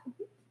hot.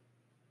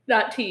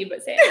 Not tea,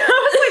 but sand. I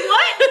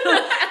was like,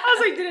 what? I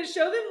was like, did it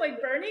show them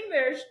like burning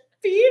their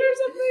feet or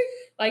something?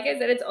 Like I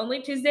said, it's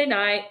only Tuesday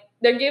night.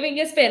 They're giving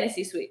us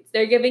fantasy suites.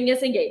 They're giving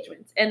us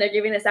engagements. And they're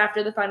giving us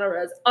after the final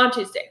rose on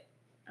Tuesday.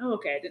 Oh,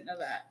 okay. I didn't know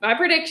that. My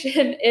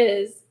prediction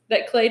is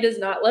that Clay does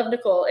not love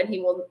Nicole, and we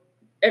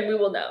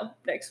will know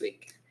next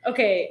week.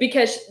 Okay.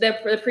 Because the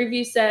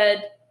preview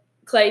said,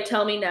 Clay,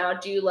 tell me now,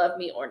 do you love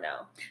me or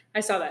no? I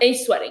saw that.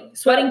 He's sweating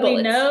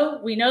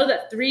bullets. We know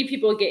that 3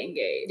 people get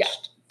engaged. Yeah.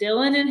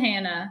 Dylan and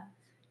Hannah,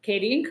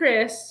 Katie and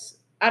Chris.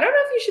 I don't know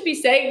if you should be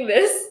saying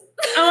this.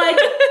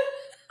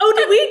 Oh,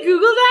 did we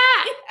Google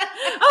that?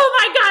 Oh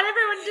my God,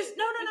 everyone just,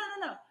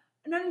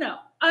 no.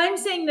 I'm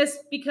saying this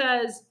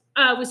because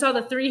we saw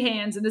the 3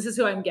 hands and this is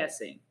who I'm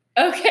guessing.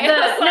 Okay. No,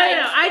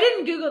 I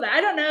didn't Google that.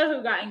 I don't know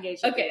who got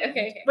engaged.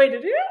 Okay. Wait,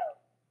 did you?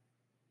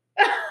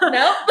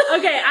 No.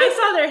 Okay, I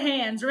saw their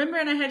hands. Remember,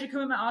 and I had you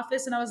come in my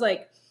office and I was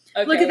like,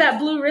 look at that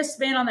blue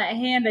wristband on that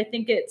hand. I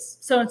think it's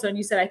so-and-so. And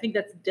you said, I think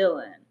that's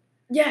Dylan.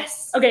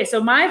 Yes. Okay,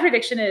 so my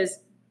prediction is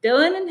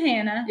Dylan and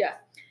Hannah. Yeah.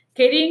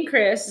 Katie and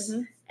Chris.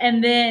 Mm-hmm.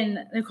 And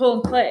then Nicole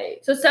and Clay.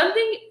 So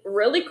something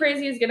really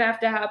crazy is going to have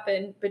to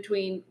happen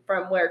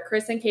from where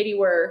Chris and Katie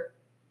were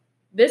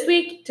this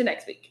week to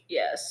next week.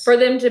 Yes. For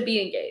them to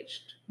be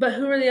engaged. But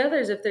who are the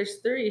others if there's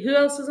 3? Who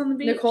else is on the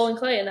beach? Nicole and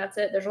Clay, and that's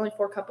it. There's only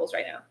 4 couples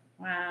right now.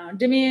 Wow.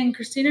 Demi and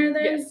Christina are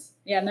there? Yes.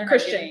 Yeah, and they're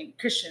Christian.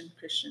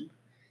 Christian.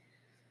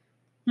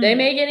 They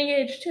may get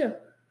engaged too.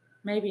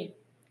 Maybe.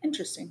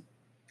 Interesting.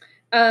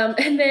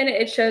 And then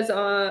it shows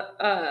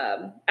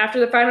on after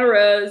the final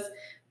rose,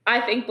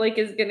 I think Blake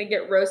is going to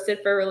get roasted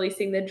for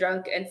releasing the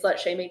drunk and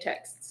slut-shaming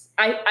texts.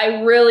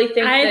 I really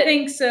think I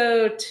think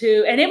so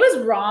too. And it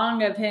was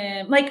wrong of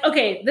him. Like,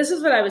 okay, this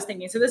is what I was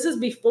thinking. So this is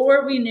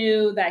before we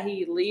knew that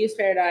he leaves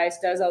Paradise,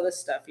 does all this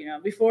stuff,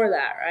 before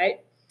that, right?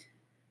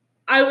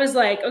 I was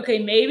like, okay,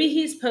 maybe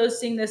he's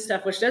posting this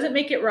stuff, which doesn't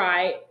make it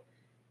right,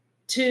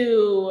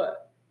 to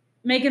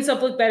make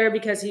himself look better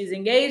because he's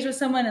engaged with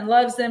someone and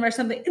loves them or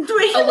something. He lived with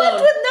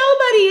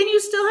nobody and you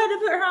still had to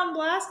put her on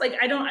blast. Like,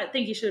 I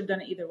think he should have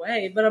done it either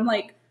way. But I'm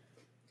like,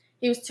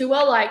 he was too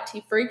well liked.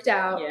 He freaked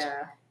out.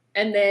 Yeah.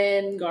 And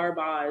then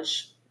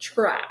garbage.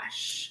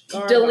 Trash.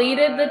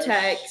 Deleted the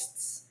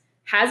texts.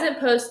 Hasn't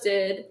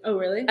posted. Oh,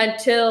 really?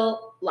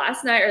 Until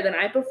last night or the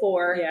night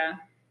before.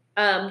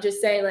 Yeah. Just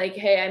saying like,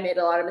 hey, I made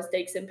a lot of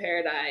mistakes in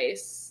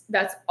Paradise.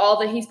 That's all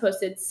that he's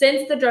posted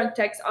since the drunk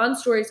text on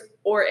stories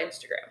or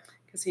Instagram.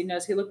 Because he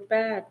knows he looked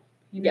bad.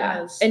 He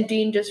knows. And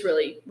Dean just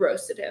really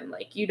roasted him.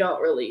 Like, you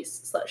don't release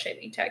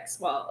slut-shaming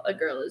texts while a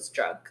girl is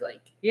drunk.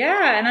 Like,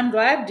 yeah, and I'm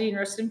glad Dean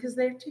roasted him because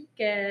they're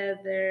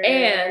together.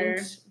 And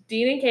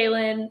Dean and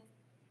Kaylin,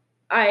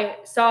 I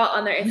saw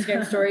on their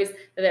Instagram stories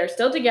that they're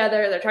still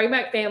together. They're talking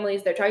about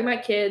families. They're talking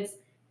about kids.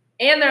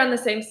 And they're on the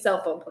same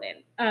cell phone plan.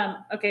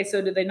 Okay,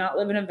 so do they not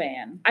live in a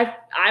van?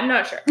 I'm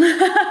not sure.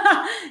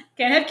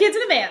 Can't have kids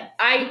in a van.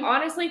 I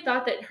honestly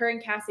thought that her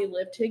and Cassie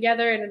lived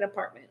together in an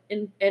apartment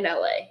in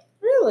LA.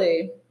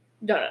 Really?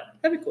 Don't know.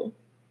 That'd be cool.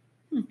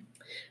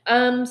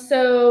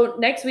 So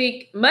next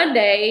week,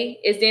 Monday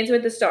is Dancing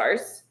with the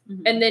Stars.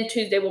 Mm-hmm. And then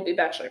Tuesday will be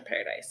Bachelor in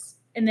Paradise.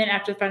 And then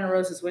after the final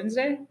rose is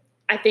Wednesday?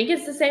 I think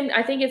it's the same.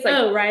 I think it's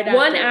like right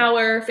 1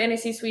 hour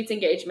Fantasy Suites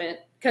engagement.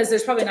 Because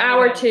there's probably an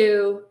hour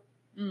 2.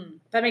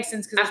 That makes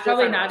sense because there's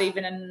probably not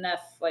even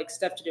enough like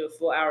stuff to do a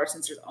full hour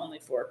since there's only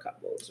 4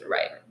 couples.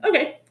 Right.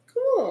 Okay.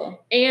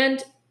 Cool.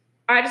 And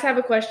I just have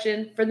a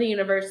question for the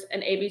universe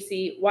and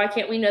ABC. Why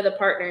can't we know the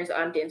partners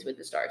on Dance with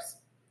the Stars?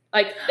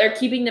 Like, they're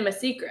keeping them a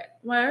secret.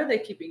 Why are they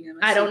keeping them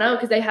a secret? I don't know,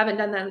 because they haven't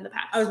done that in the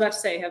past. I was about to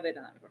say, have they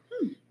done that before?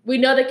 We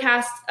know the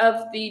cast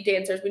of the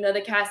dancers. We know the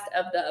cast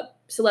of the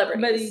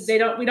celebrities.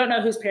 But we don't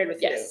know who's paired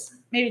with you. Yes.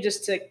 Maybe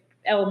just an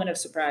element of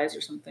surprise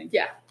or something.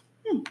 Yeah.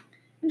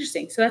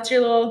 Interesting. So that's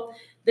your little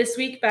this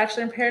week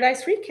Bachelor in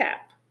Paradise recap.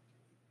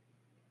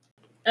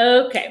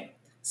 Okay.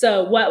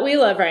 So what we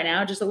love right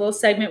now, just a little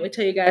segment. We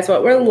tell you guys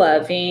what we're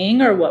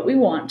loving or what we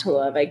want to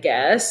love, I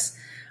guess.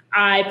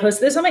 I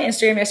posted this on my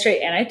Instagram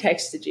yesterday and I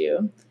texted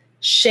you.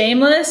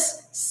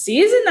 Shameless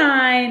season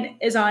 9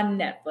 is on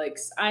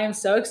Netflix. I am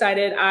so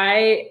excited.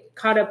 I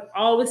caught up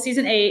all with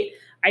season 8.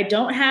 I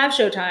don't have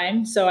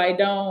Showtime, so I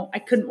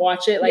couldn't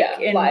watch it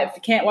live. I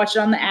can't watch it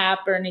on the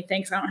app or anything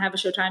because I don't have a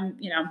Showtime,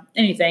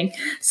 anything.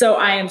 So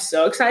I am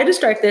so excited to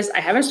start this. I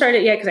haven't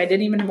started yet because I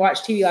didn't even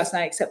watch TV last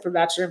night except for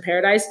Bachelor in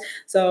Paradise.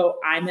 So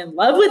I'm in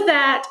love with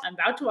that. I'm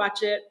about to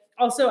watch it.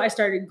 Also, I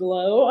started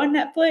Glow on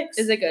Netflix.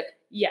 Is it good?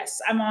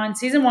 Yes. I'm on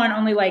season 1,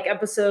 only like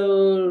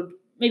episode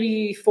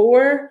maybe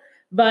 4,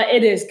 but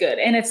it is good.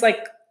 And it's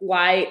like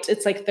light.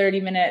 It's like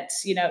 30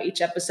 minutes,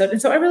 each episode.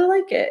 And so I really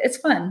like it. It's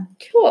fun.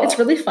 Cool. It's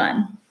really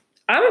fun.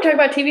 I'm going to talk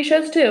about TV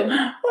shows too.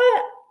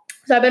 What?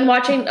 So I've been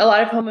watching a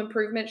lot of home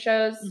improvement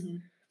shows,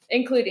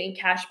 including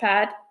Cash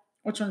Pad.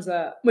 Which one's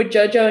that? With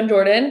JoJo and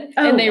Jordan.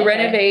 And they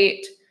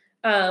renovate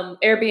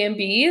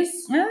Airbnbs.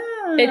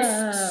 Oh,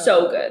 it's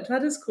so good.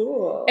 That is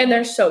cool. And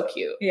they're so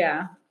cute.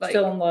 Yeah.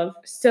 Still in love.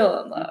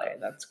 Still in love. Okay,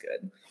 that's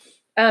good.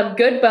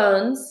 Good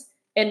Bones.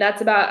 And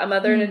that's about a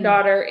mother and a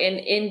daughter in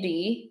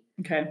Indy.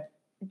 Okay.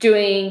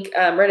 Doing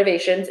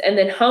renovations. And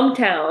then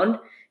Hometown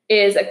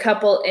is a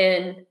couple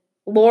in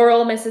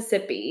Laurel,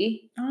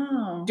 Mississippi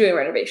doing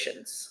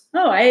renovations.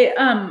 Oh, I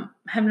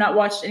have not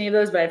watched any of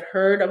those, but I've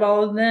heard of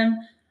all of them.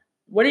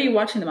 What are you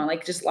watching them on?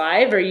 Like just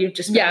live or you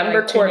just I'm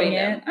recording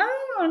them.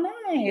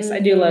 Oh, nice. I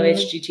do love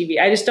HGTV.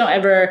 I just don't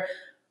ever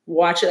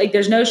watch it. Like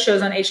there's no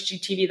shows on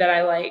HGTV that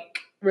I like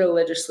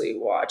religiously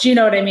watch. You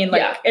know what I mean?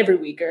 Like every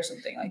week or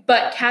something like that.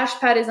 But Cash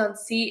Pad is on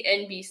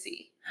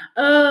CNBC.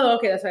 Oh,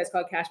 okay. That's why it's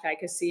called Cash Pad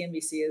because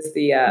CNBC is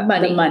the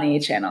money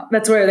channel.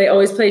 That's where they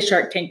always play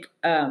Shark Tank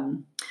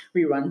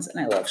reruns, and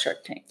I love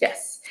Shark Tank.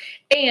 Yes.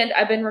 And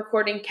I've been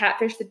recording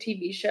Catfish, the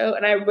TV show,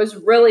 and I was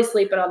really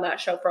sleeping on that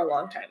show for a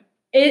long time.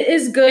 It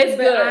is good,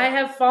 but I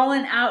have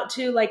fallen out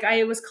too. Like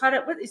I was caught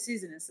up. What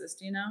season is this?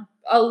 Do you know?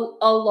 A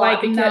lot.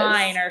 Like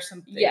 9 or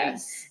something.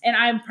 Yes. And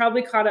I'm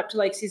probably caught up to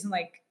like season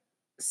like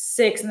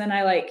 6, and then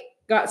I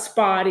got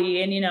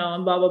spotty and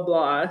and blah blah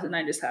blah, and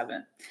I just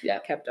haven't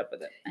kept up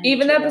with it.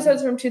 Even the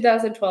episodes from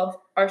 2012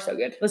 are so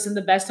good. Listen,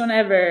 the best one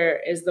ever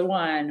is the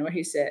one where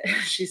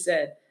she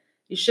said,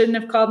 "You shouldn't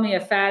have called me a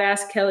fat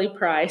ass Kelly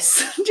Price."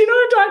 Do you know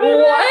what I'm talking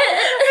about? What?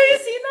 Have you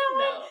seen that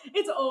one? No.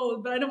 It's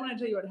old, but I don't want to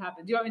tell you what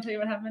happened. Do you want me to tell you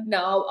what happened?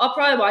 No, I'll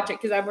probably watch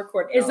it because I'm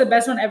recording. It's the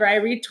best one ever. I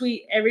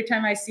retweet every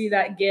time I see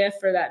that GIF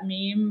or that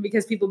meme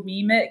because people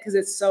meme it because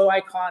it's so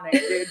iconic,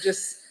 dude.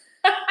 Just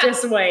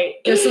wait.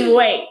 Just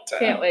wait.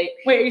 Can't wait.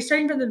 Wait, are you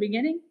starting from the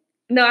beginning?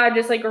 No, I'm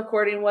just like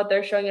recording what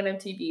they're showing on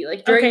MTV.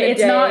 Like during the day.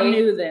 It's not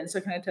new then,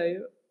 so can I tell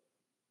you?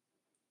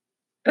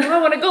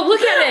 I want to go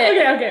look at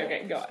it.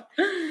 Okay, go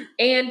on.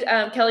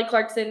 And Kelly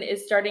Clarkson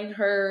is starting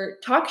her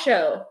talk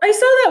show. I saw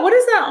that. What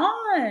is that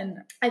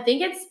on? I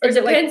think it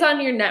depends on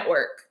your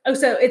network. Oh,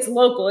 so it's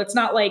local. It's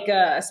not like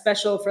a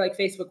special for like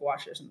Facebook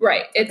Watch or something.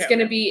 Right. It's going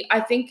to be, I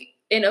think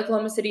in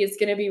Oklahoma City, it's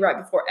going to be right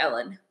before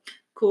Ellen.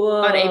 Cool.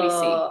 On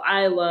ABC.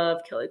 I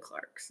love Kelly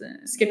Clarkson.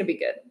 It's going to be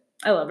good.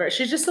 I love her.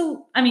 She's just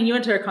so, I mean, you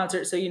went to her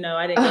concert, so you know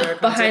I didn't go to her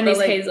concert. Behind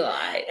these hazel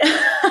eyes.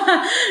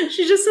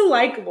 She's just so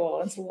likable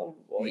and so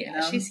lovable. Yeah, you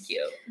know? she's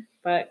cute.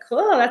 But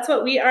cool. That's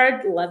what we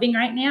are loving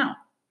right now.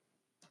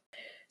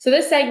 So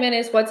this segment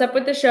is What's Up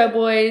with the Show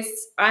Boys.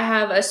 I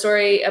have a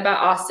story about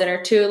Austin,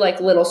 or two like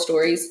little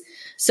stories.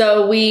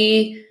 So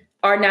we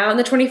are now in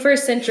the 21st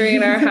century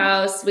in our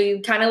house. We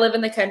kind of live in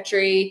the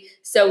country,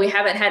 so we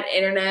haven't had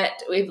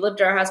internet. We've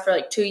lived in our house for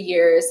like 2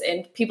 years,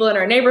 and people in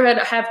our neighborhood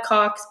have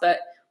Cox,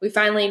 but we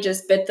finally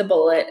just bit the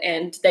bullet,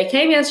 and they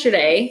came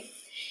yesterday,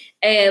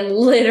 and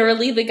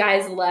literally the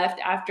guys left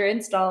after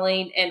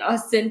installing, and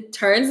Austin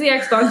turns the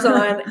Xbox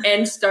on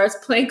and starts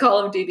playing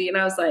Call of Duty, and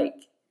I was like,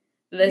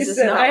 this is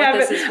not what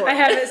this is for. I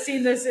haven't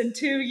seen this in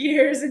 2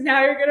 years, and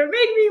now you're going to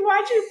make me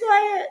watch you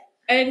play it.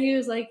 And he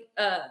was like,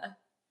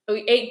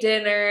 we ate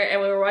dinner, and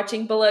we were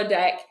watching Below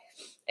Deck,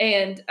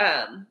 and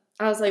I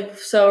was like,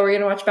 so we're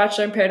going to watch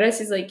Bachelor in Paradise?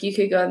 He's like, you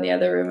could go in the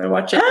other room and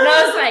watch it. And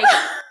I was like,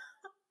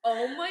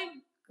 oh my God.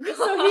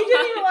 So he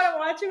didn't even want to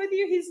watch it with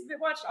you? He's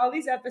watched all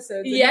these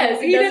episodes.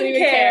 Yes, he doesn't even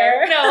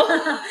care.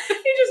 No.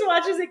 He just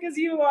watches it because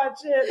you watch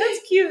it.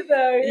 That's cute,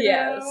 though.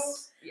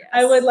 Yes.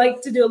 I would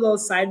like to do a little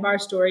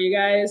sidebar story, you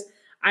guys.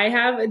 I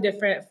have a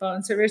different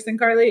phone service than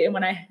Carly, and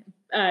when I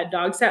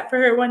dog sat for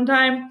her one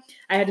time,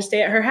 I had to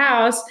stay at her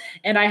house,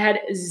 and I had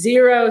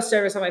 0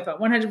 service on my phone,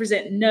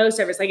 100% no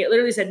service. Like, it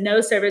literally said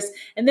no service,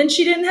 and then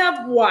she didn't have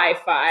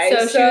Wi-Fi,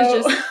 so she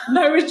was just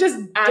I was just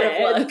out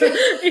dead. of luck.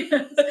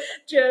 Yes,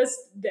 just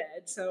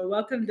dead. So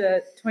welcome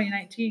to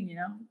 2019. You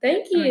know,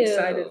 thank you. I'm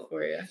excited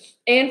for you.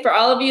 And for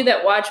all of you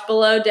that watch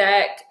Below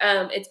Deck,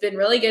 it's been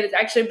really good. It's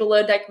actually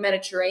Below Deck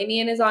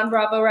Mediterranean is on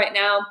Bravo right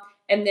now,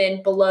 and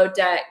then Below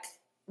Deck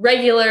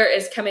Regular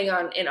is coming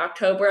on in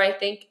October, I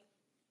think.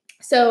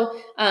 So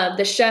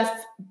the chef,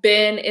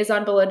 Ben, is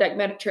on Below Deck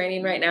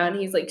Mediterranean right now, and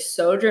he's like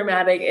so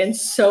dramatic and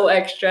so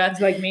extra. It's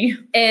like me.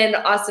 And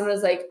Austin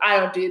was like, I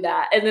don't do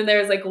that. And then there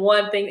was like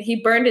one thing, he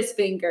burned his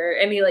finger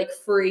and he like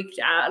freaked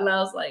out. And I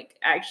was like,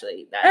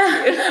 actually,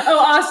 that's you. Oh,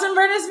 Austin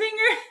burned his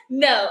finger?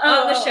 No,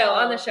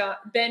 on the show,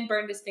 Ben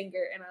burned his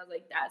finger, and I was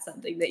like, that's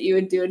something that you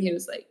would do. And he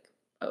was like,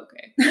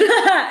 okay.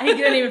 He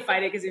couldn't even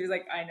fight it because he was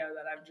like, I know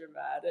that I'm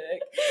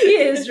dramatic. He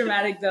is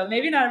dramatic though.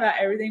 Maybe not about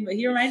everything, but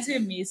he reminds me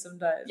of me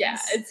sometimes. Yeah,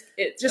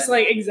 it's just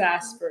funny. Like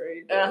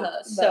exasperated.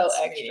 So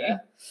extra. Me.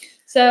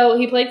 So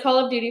he played Call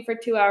of Duty for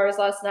 2 hours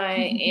last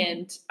night,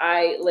 and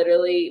I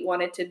literally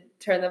wanted to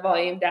turn the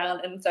volume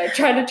down, and so I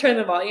tried to turn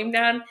the volume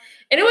down,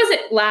 and it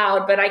wasn't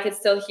loud, but I could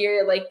still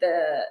hear like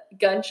the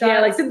gunshots.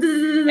 Yeah, like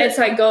and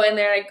so I go in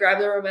there and I grab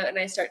the remote and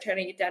I start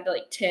turning it down to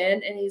like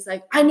 10, and he's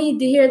like, I need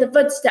to hear the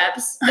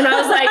footsteps, and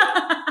I was like,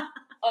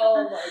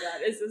 oh my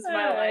God, is this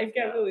my life? I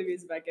can't believe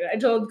he's back in it. I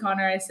told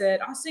Connor, I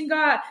said, Austin they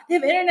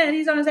have internet, and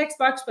he's on his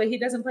Xbox, but he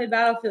doesn't play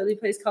Battlefield, he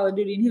plays Call of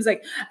Duty, and he was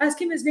like,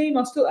 ask him his name,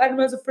 I'll still add him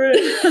as a friend.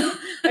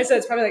 I said,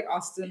 it's probably like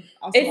Austin.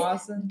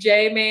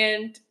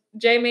 J-Man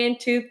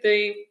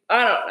 23.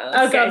 I don't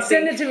know. Okay, something.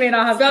 Send it to me and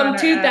I'll have from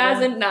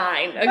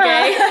 2009.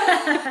 Okay,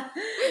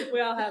 we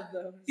all have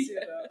those. You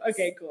know.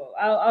 Okay, cool.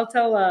 I'll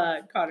tell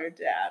Connor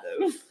to add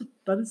him.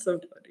 That is so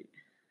funny.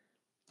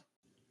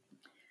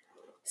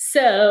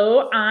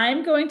 So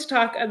I'm going to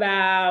talk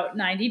about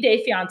 90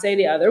 Day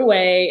Fiance-The Other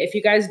Way. If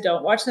you guys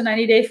don't watch the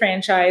 90 Day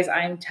franchise,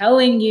 I'm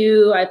telling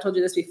you, I've told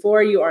you this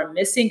before, you are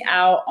missing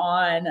out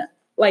on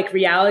like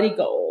reality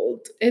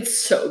gold. It's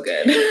so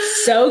good.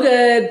 So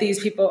good.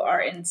 These people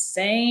are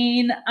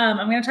insane.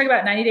 I'm going to talk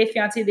about 90 Day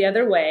Fiance-The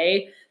Other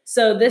Way.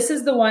 So this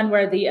is the one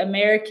where the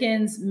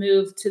Americans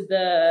move to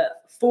the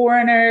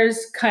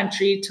foreigners'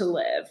 country to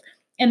live.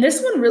 And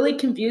this one really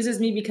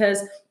confuses me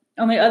because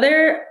on the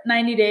other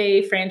 90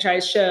 Day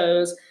franchise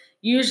shows,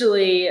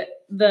 usually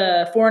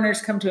the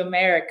foreigners come to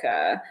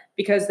America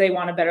because they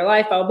want a better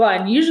life, blah, blah, blah.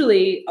 And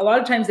usually, a lot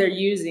of times they're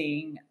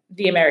using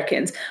the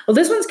Americans. Well,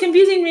 this one's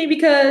confusing me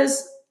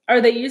because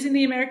are they using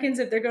the Americans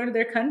if they're going to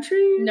their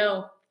country?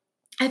 No.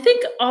 I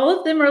think all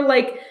of them are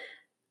like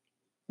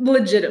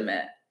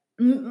legitimate.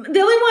 The only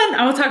one,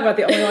 I will talk about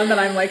the only one that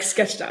I'm like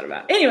sketched out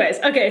about. Anyways,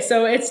 okay,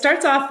 so it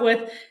starts off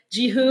with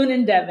Jihoon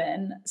and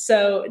Devin.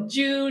 So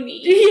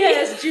Junie.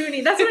 Yes,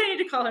 Junie. That's what I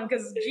need to call him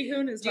because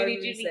Jihoon is hard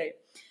to say.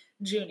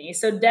 Junie.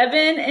 So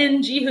Devin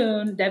and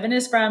Jihoon. Devin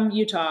is from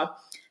Utah.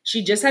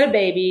 She just had a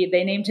baby.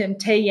 They named him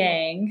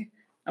Taeyang.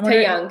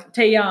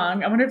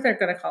 Taeyong. I wonder if they're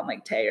going to call him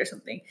like Tay or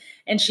something.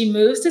 And she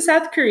moves to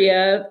South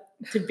Korea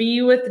to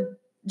be with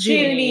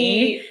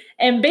Junie.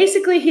 And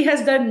basically he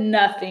has done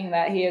nothing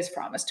that he has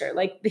promised her.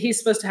 Like he's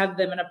supposed to have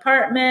them an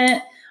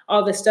apartment,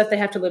 all this stuff. They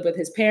have to live with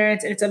his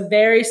parents. And it's a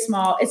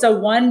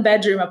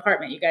 1-bedroom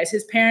apartment, you guys.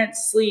 His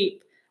parents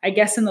sleep, I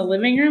guess, in the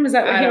living room. Is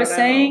that what he was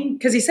saying?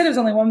 Because he said it was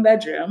only 1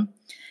 bedroom.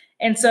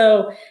 And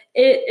so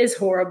it is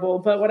horrible.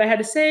 But what I had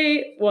to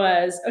say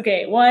was,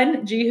 okay,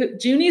 one,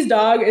 Junie's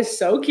dog is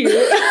so cute.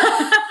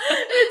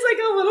 It's like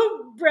a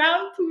little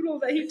brown poodle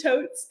that he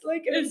totes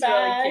like in his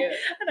bag. Really cute.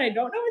 And I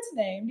don't know its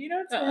name. Do you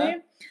know its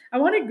name? I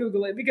want to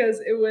Google it because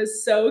it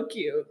was so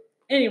cute.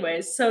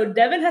 Anyways, so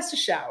Devin has to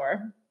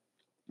shower.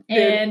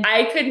 And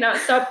I could not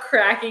stop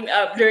cracking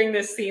up during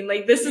this scene.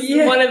 Like, this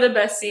is one of the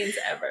best scenes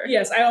ever.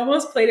 Yes, I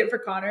almost played it for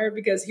Connor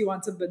because he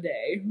wants a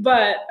bidet.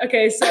 But,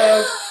 okay,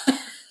 so...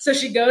 So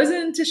she goes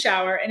in to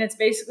shower, and it's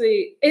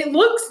basically, it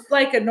looks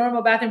like a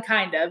normal bathroom,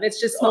 kind of. It's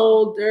just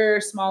older,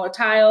 smaller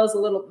tiles, a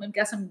little, I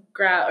guess some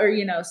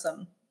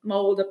some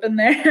mold up in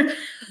there.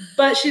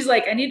 But she's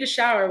like, I need to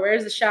shower.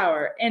 Where's the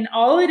shower? And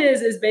all it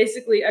is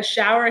basically a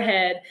shower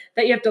head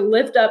that you have to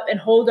lift up and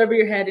hold over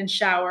your head and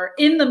shower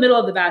in the middle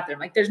of the bathroom.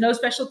 Like, there's no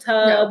special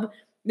tub. No.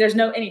 There's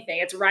no anything.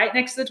 It's right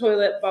next to the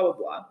toilet, blah, blah,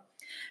 blah.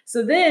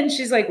 So then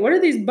she's like, what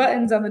are these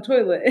buttons on the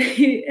toilet?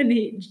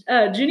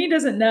 And Junie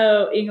doesn't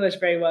know English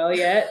very well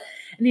yet.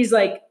 And he's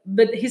like,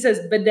 but he says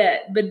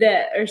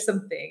bidet or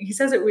something. He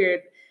says it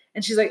weird.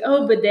 And she's like,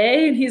 oh,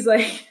 bidet. And he's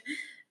like,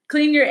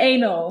 clean your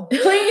anal.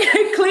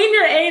 Clean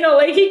your anal.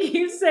 Like, he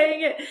keeps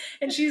saying it.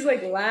 And she's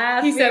like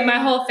laughing. He said, my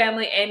whole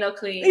family anal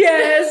clean.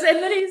 Yes.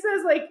 And then he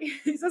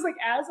says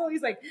asshole.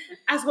 He's like,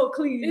 asshole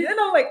clean. And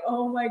I'm like,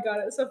 oh my God,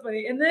 it's so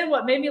funny. And then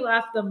what made me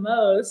laugh the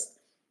most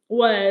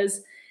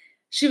was,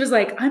 she was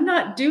like, I'm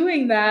not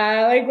doing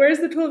that. Like, where's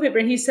the toilet paper?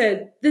 And he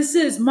said, this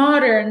is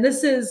modern.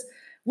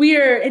 We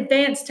are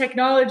advanced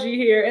technology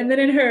here. And then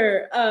in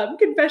her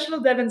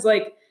confessional, Devin's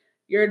like,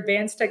 you're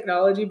advanced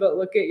technology, but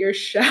look at your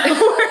shower.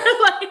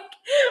 Like,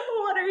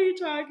 what are you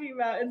talking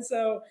about? And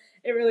so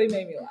it really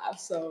made me laugh.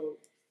 So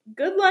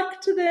good luck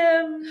to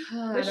them.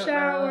 The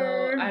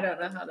shower. I don't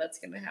know how that's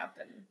going to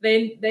happen.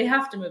 They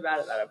have to move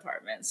out of that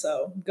apartment.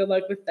 So good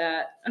luck with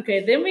that.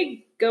 Okay, then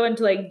we go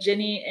into like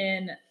Jenny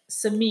and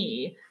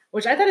Sami,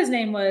 which I thought his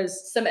name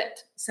was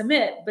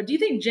Samit. But do you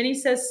think Jenny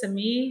says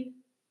Sami?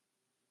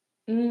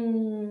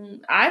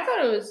 I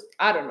thought it was,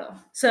 I don't know.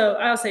 So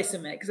I'll say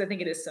Samit because I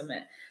think it is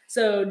Samit.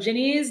 So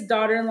Jenny's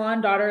daughter-in-law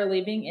and daughter are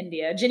leaving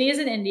India. Jenny is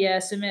in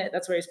India. Samit,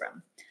 that's where he's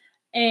from.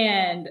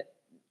 And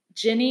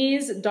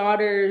Jenny's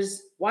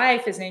daughter's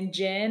wife is named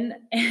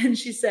Jen. And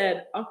she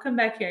said, I'll come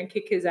back here and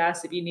kick his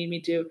ass if you need me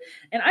to.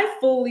 And I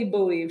fully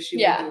believe she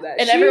would do that.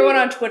 And everyone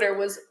on Twitter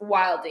was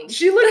wilding.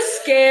 She looked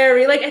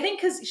scary. Like, I think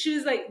because she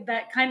was like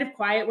that kind of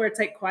quiet where it's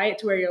like quiet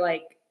to where you're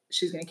like,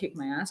 she's going to kick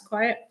my ass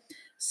quiet.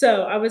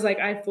 So I was like,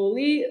 I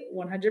fully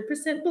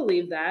 100%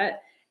 believe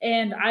that.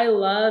 And I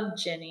love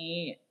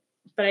Jenny,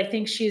 but I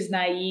think she's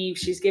naive.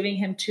 She's giving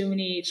him too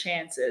many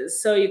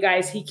chances. So you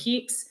guys, he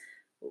keeps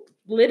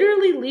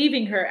literally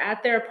leaving her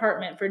at their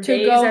apartment for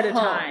days at a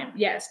time.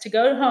 Yes, to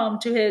go home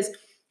to his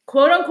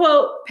quote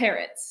unquote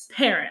parents.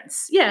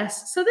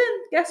 Yes. So then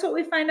guess what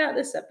we find out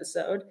this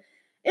episode?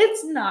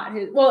 It's not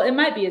his. Well, it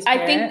might be his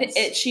parents.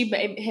 I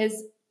think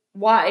his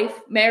wife,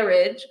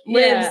 marriage,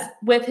 lives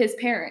with his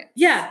parents.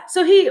 Yeah.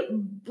 So he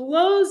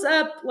blows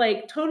up,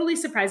 like totally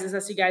surprises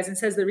us, you guys, and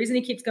says the reason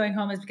he keeps going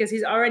home is because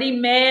he's already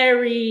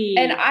married.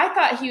 And I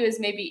thought he was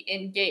maybe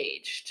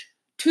engaged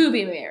to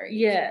be married.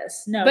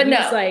 Yes. No, but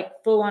he's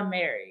like full on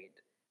married.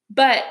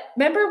 But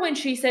remember when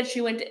she said she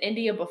went to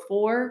India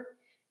before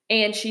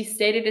and she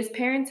stayed at his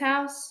parents'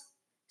 house?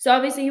 So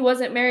obviously he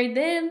wasn't married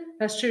then.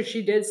 That's true.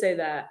 She did say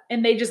that.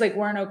 And they just like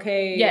weren't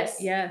okay.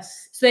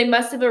 Yes. So they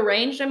must have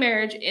arranged a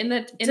marriage in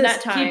that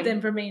time. To keep them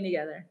from being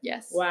together.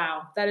 Yes.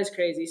 Wow. That is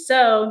crazy.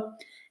 So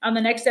on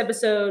the next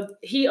episode,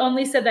 he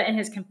only said that in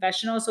his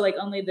confessional. So like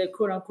only the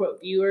quote unquote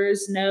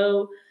viewers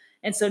know.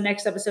 And so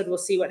next episode, we'll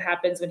see what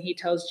happens when he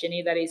tells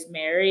Jenny that he's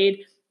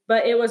married.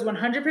 But it was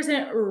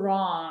 100%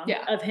 wrong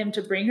of him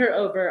to bring her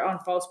over on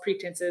false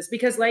pretenses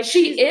because like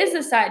she is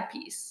a side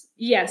piece.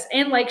 Yes.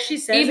 And like she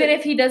says, even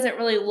if he doesn't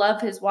really love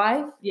his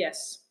wife.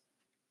 Yes.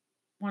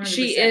 100%.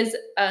 She is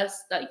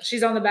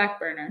she's on the back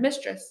burner.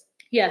 Mistress.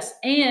 Yes.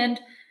 And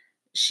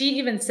she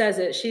even says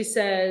it. She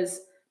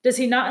says, does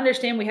he not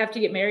understand we have to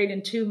get married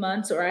in 2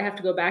 months or I have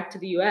to go back to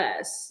the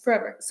US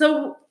forever?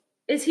 So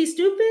is he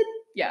stupid?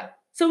 Yeah.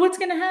 So what's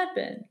going to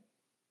happen?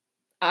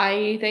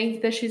 I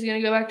think that she's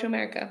going to go back to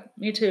America.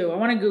 Me too. I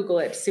want to Google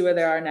it to see where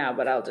they are now,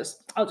 but I'll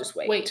just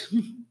wait.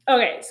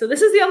 Okay. So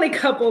this is the only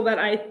couple that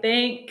I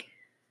think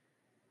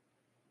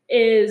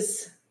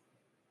is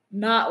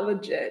not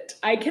legit.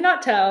 I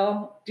cannot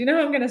tell. Do you know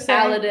who I'm going to say?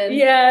 Aladdin.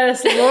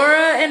 Yes.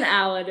 Laura and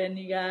Aladdin,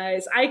 you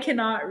guys. I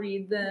cannot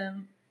read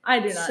them. I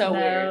do not know.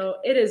 Weird.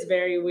 It is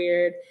very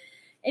weird.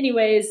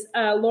 Anyways,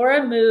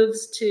 Laura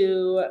moves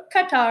to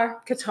Qatar.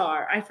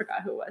 I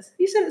forgot who it was.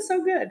 You said it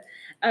so good.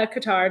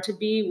 Qatar to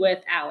be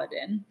with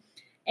Aladdin.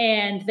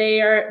 And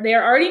they are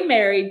already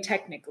married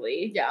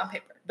technically. Yeah, on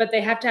paper. But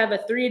they have to have a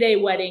 3-day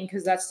wedding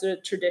because that's the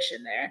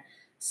tradition there.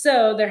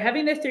 So they're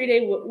having their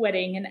 3-day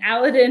wedding, and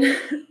Aladdin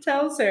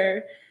tells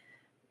her,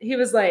 he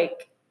was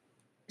like,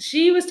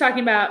 she was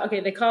talking about, okay,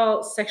 they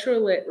call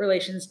sexual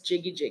relations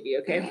jiggy,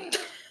 okay?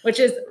 Which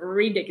is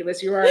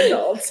ridiculous. You are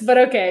adults. But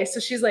okay, so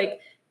she's like,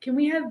 can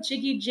we have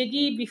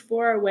jiggy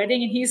before our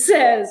wedding? And he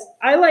says,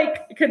 I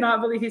could not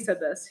believe he said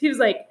this. He was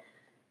like,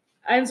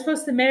 I'm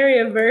supposed to marry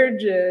a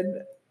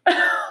virgin.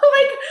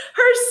 Like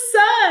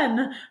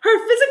her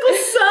physical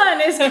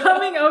son is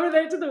coming over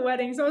there to the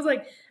wedding. So I was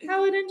like,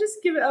 Aladdin,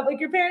 just give it up. Like,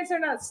 your parents are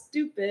not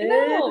stupid.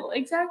 No,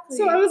 exactly.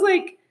 So I was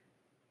like,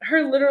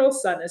 her literal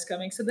son is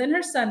coming. So then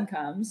her son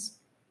comes,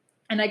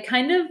 and I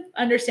kind of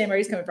understand where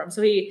he's coming from.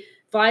 So he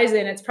flies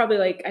in. It's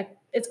probably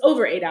it's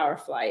over 8-hour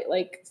flight,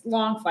 like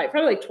long flight,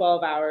 probably like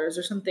 12 hours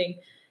or something.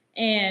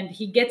 And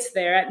he gets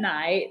there at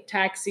night,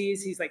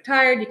 taxis. He's like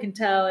tired, you can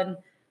tell. And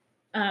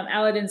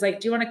Aladdin's like,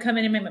 do you want to come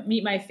in and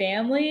meet my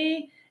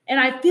family? And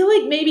I feel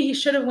like maybe he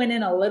should have went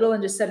in a little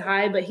and just said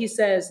hi, but he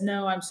says,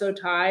 no, I'm so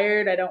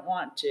tired, I don't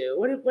want to.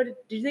 What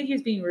do you think he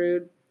was being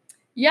rude?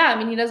 Yeah, I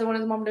mean, he doesn't want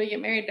his mom to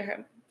get married to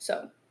him.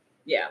 So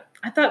yeah,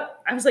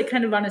 I was like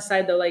kind of on his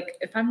side though. Like,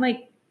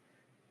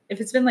 if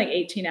it's been like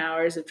 18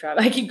 hours of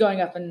travel, I keep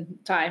going up in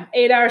time,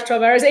 8 hours,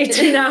 12 hours,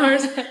 18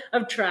 hours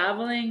of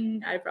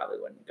traveling, I probably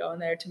wouldn't go in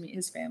there to meet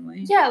his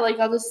family. Yeah, like,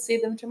 I'll just see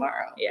them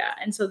tomorrow. Yeah.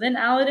 And so then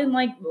Aladdin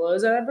like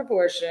blows out of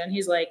proportion.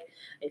 He's like,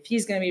 if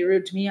he's going to be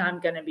rude to me, I'm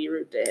going to be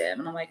rude to him.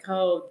 And I'm like,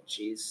 oh,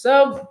 geez.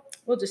 So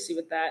we'll just see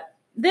with that.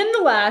 Then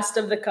the last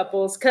of the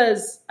couples,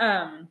 because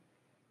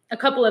a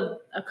couple of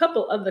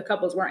the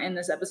couples weren't in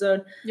this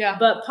episode. Yeah.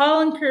 But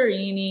Paul and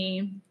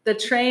Karini, the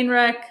train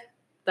wreck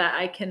that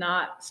I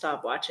cannot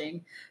stop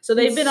watching. So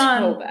they've been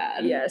on so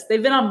bad. Yes,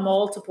 they've been on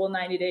multiple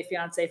 90 Day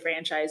Fiance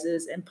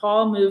franchises, and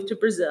Paul moved to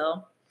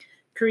Brazil.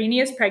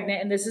 Karini is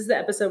pregnant, and this is the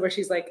episode where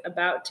she's like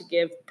about to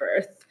give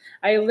birth.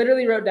 I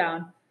literally wrote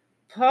down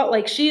Paul,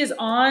 like, she is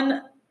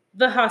on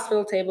the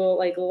hospital table,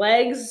 like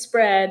legs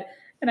spread,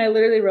 and I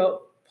literally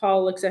wrote,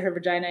 Paul looks at her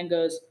vagina and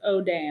goes, oh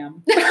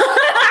damn. Did you see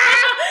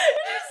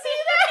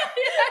that?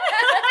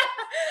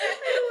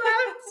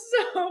 I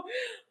laughed so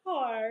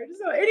hard.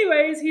 So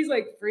anyways, he's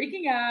like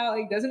freaking out,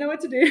 like doesn't know what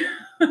to do.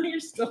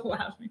 You're still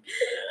laughing.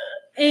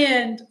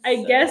 And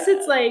I guess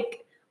it's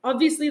like,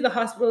 obviously the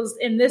hospitals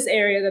in this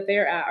area that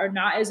they're at are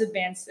not as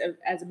advanced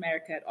as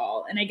America at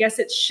all. And I guess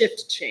it's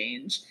shift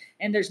change,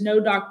 and there's no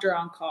doctor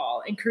on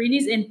call. And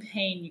Karini's in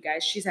pain, you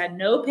guys. She's had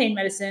no pain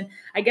medicine.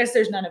 I guess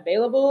there's none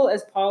available,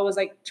 as Paul was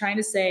like trying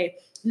to say,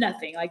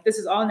 nothing. Like, this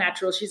is all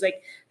natural. She's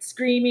like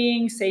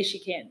screaming, say she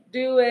can't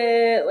do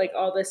it, like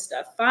all this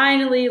stuff.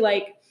 Finally,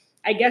 like,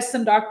 I guess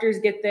some doctors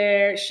get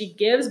there. She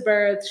gives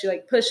birth. She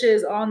like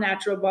pushes, all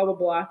natural, blah, blah,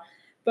 blah.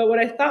 But what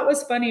I thought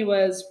was funny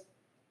was,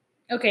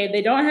 okay,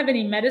 they don't have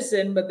any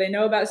medicine, but they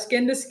know about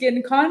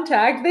skin-to-skin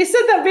contact. They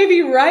said that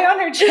baby right on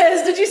her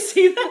chest. Did you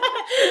see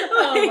that?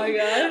 Oh, my gosh.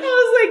 I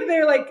was like,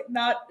 they're like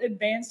not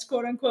advanced,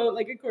 quote unquote,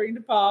 like according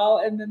to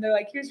Paul. And then they're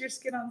like, here's your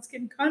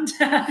skin-on-skin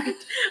contact,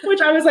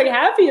 which I was like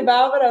happy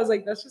about, but I was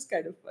like, that's just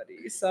kind of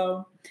funny.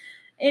 So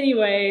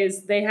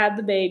anyways, they had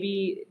the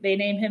baby. They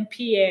named him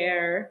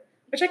Pierre,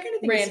 which I kind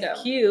of think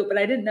is cute, but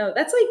I didn't know.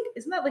 That's like,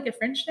 isn't that like a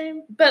French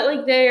name? But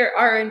like, they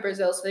are in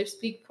Brazil, so they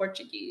speak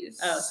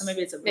Portuguese. Oh, so maybe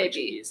it's a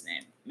Portuguese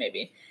name.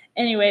 Maybe.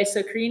 Anyway,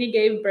 so Karini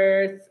gave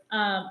birth.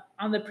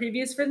 On the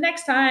previews for the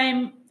next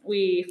time,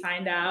 we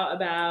find out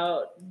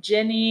about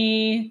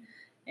Jenny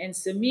and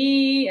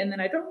Sami, and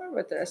then I don't remember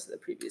what the rest of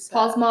the previews are.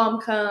 Paul's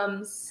mom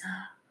comes.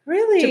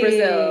 Really? To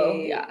Brazil.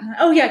 Yeah.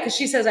 Oh, yeah, because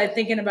she says, I'm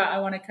thinking about I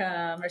want to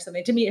come or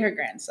something to meet her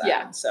grandson.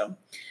 Yeah. So,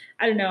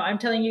 I don't know. I'm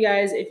telling you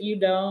guys, if you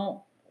don't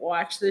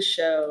watch the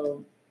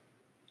show,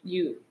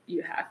 you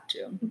have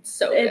to.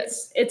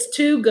 It's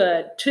too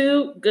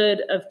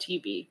good of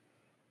TV.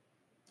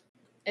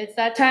 It's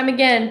that time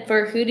again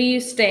for Who Do You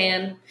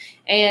Stan?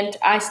 And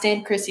I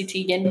stan Chrissy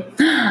Teigen.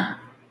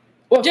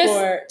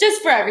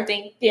 Just for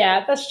everything.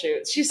 Yeah, that's true.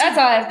 That's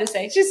all I have to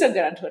say. She's so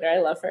good on Twitter. I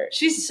love her.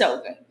 She's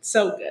so good.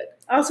 So good.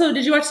 Also,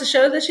 did you watch the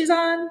show that she's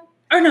on?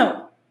 Or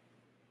no?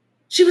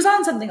 She was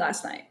on something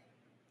last night.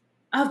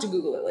 I'll have to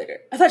Google it later.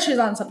 I thought she was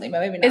on something,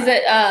 but maybe not. Is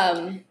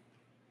it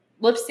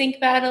Lip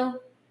Sync Battle?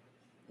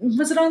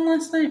 Was it on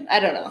last night? I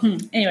don't know.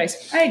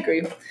 Anyways, I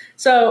agree.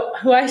 So,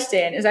 who I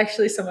stan is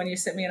actually someone you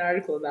sent me an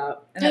article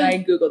about, and then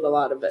I Googled a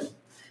lot of it.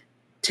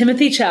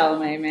 Timothée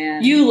Chalamet,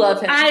 man. You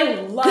love him. I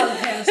love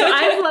him. So,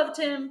 I've loved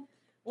him.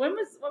 What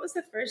was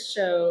the first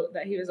show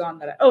that he was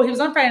on? He was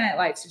on Friday Night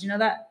Lights. Did you know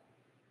that?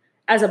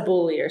 As a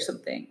bully or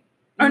something.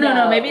 Or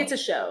no, maybe it's a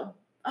show.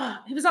 Oh,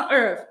 he was on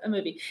a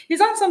movie. He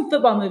was on some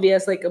football movie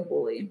as like a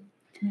bully.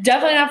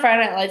 Definitely not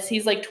Friday Night Lights.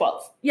 He's like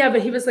 12. Yeah,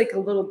 but he was like a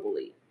little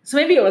bully. So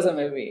maybe it was a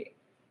movie.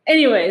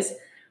 Anyways,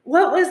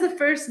 what was the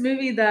first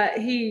movie that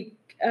he...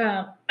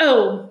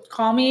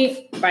 Call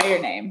Me By Your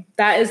Name.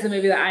 That is the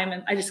movie that I'm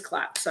in. I just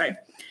clapped. Sorry.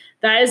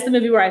 That is the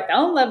movie where I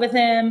fell in love with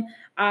him.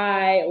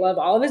 I love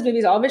all of his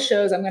movies, all of his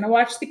shows. I'm going to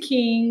watch The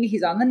King.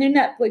 He's on the new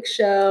Netflix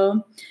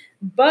show.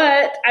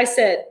 But I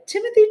said,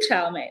 Timothy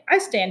Chalamet, I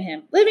stand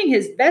him, living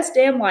his best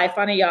damn life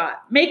on a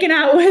yacht, making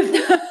out with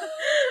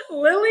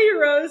Lily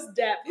Rose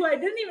Depp, who I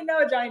didn't even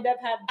know Johnny Depp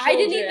had children. I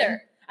didn't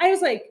either. I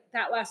was like,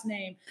 that last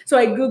name. So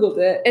I Googled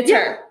it. It's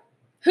her.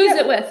 Who's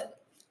it with?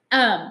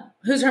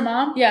 Who's her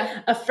mom?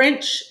 Yeah. A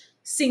French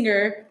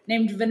singer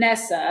named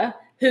Vanessa,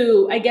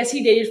 who I guess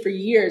he dated for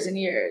years and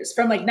years,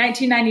 from like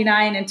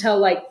 1999 until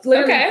like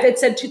literally it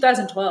said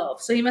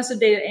 2012. So he must have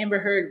dated Amber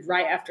Heard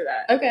right after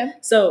that. Okay.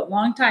 So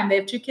long time. They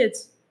have 2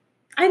 kids.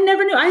 I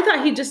never knew. I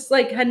thought he just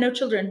like had no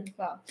children.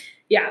 Wow.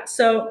 Yeah.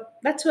 So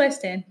that's who I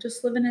stand.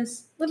 Just living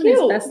his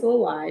best little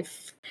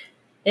life.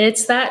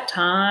 It's that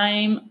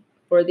time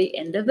for the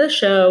end of the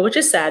show, which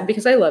is sad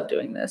because I love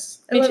doing this.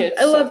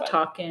 I love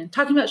talking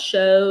about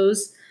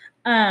shows.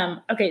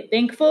 Okay,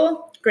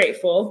 thankful,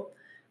 grateful.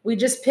 We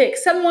just pick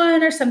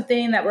someone or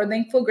something that we're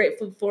thankful,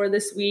 grateful for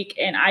this week,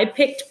 and I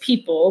picked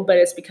People, but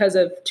it's because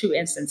of 2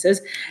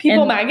 instances.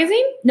 People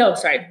magazine? No,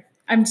 sorry,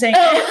 I'm saying. No,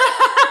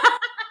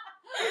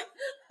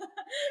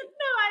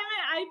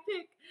 I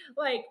pick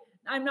like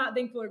I'm not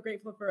thankful or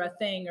grateful for a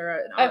thing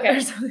or or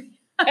something.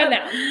 And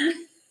now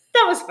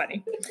that was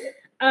funny.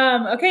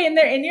 Okay, and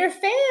they're in your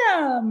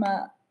fam.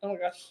 Oh my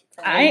gosh.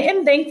 I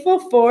am thankful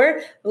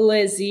for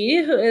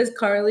Lizzie, who is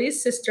Carley's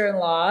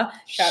sister-in-law.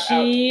 Shout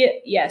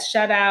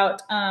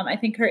out. I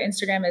think her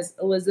Instagram is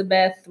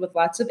Elizabeth with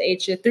lots of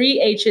H's,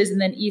 3 H's,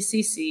 and then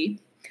ECC.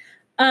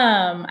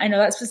 I know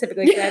that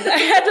specifically because I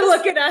had to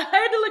look it up. I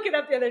had to look it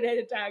up the other day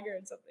to tag her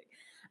and something.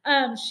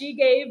 She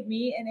gave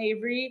me and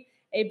Avery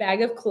a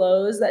bag of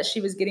clothes that she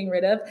was getting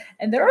rid of.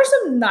 And there are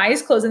some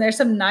nice clothes and there's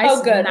some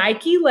nice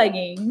Nike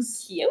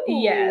leggings. Cute.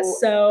 Yes.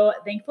 So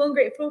thankful and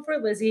grateful for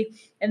Lizzie.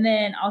 And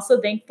then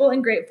also thankful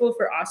and grateful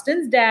for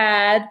Austin's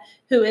dad,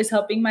 who is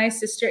helping my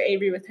sister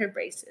Avery with her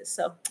braces.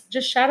 So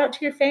just shout out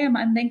to your fam.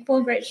 I'm thankful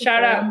and grateful.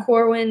 Shout out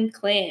Corwin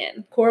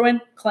Clan.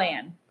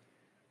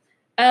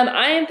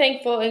 I am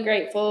thankful and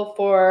grateful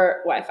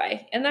for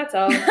Wi-Fi, and that's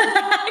all.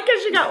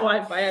 Because she got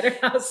Wi-Fi at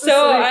her house.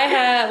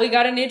 So we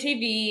got a new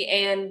TV,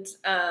 and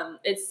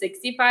it's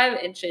 65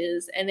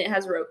 inches, and it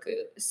has Roku.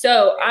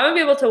 So I'm gonna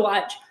be able to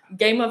watch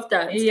Game of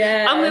Thrones.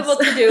 Yes. I'm able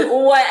to do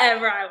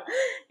whatever I want.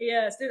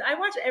 Yes, dude. I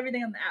watch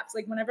everything on the apps.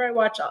 Like whenever I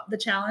watch the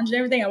challenge and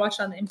everything, I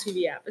watch it on the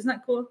MTV app. Isn't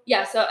that cool?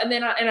 Yeah. So and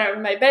then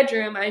in my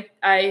bedroom, I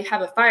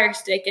have a Fire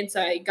Stick, and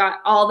so I got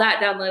all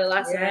that downloaded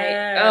last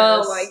night.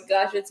 Oh my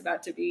gosh, it's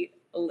about to be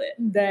lit.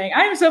 Dang,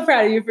 I am so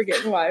proud of you for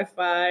getting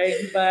Wi-Fi.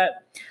 But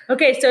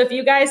okay, so if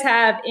you guys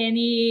have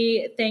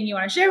anything you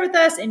want to share with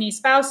us, any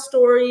spouse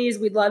stories,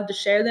 we'd love to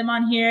share them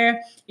on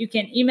here. You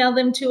can email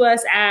them to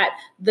us at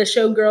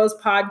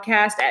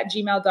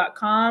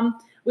theshowgirlspodcast@gmail.com.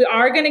 We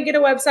are going to get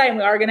a website and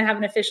we are going to have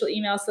an official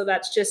email, so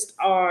that's just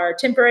our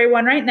temporary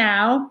one right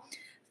now.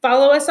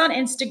 Follow us on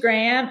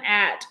Instagram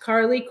at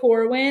Carley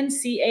Corwin,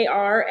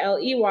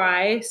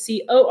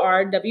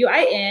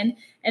 CarleyCorwin.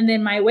 And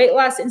then my weight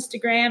loss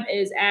Instagram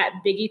is at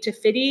Biggie to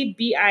Fitty,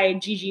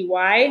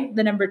 BIGGY,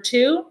 the number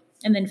 2,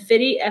 and then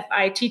Fitty,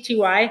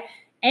 FITTY.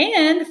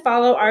 And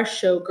follow our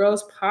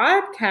Showgirls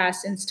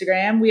Podcast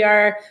Instagram. We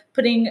are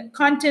putting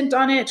content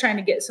on it, trying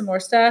to get some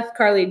more stuff.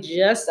 Carley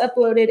just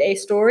uploaded a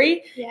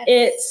story. Yes.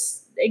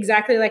 It's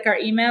exactly like our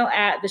email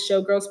at the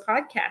Showgirls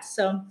Podcast.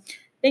 So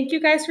thank you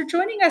guys for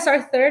joining us.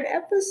 Our 3rd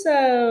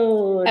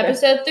episode.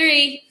 Episode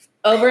 3.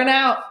 Over and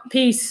out.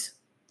 Peace.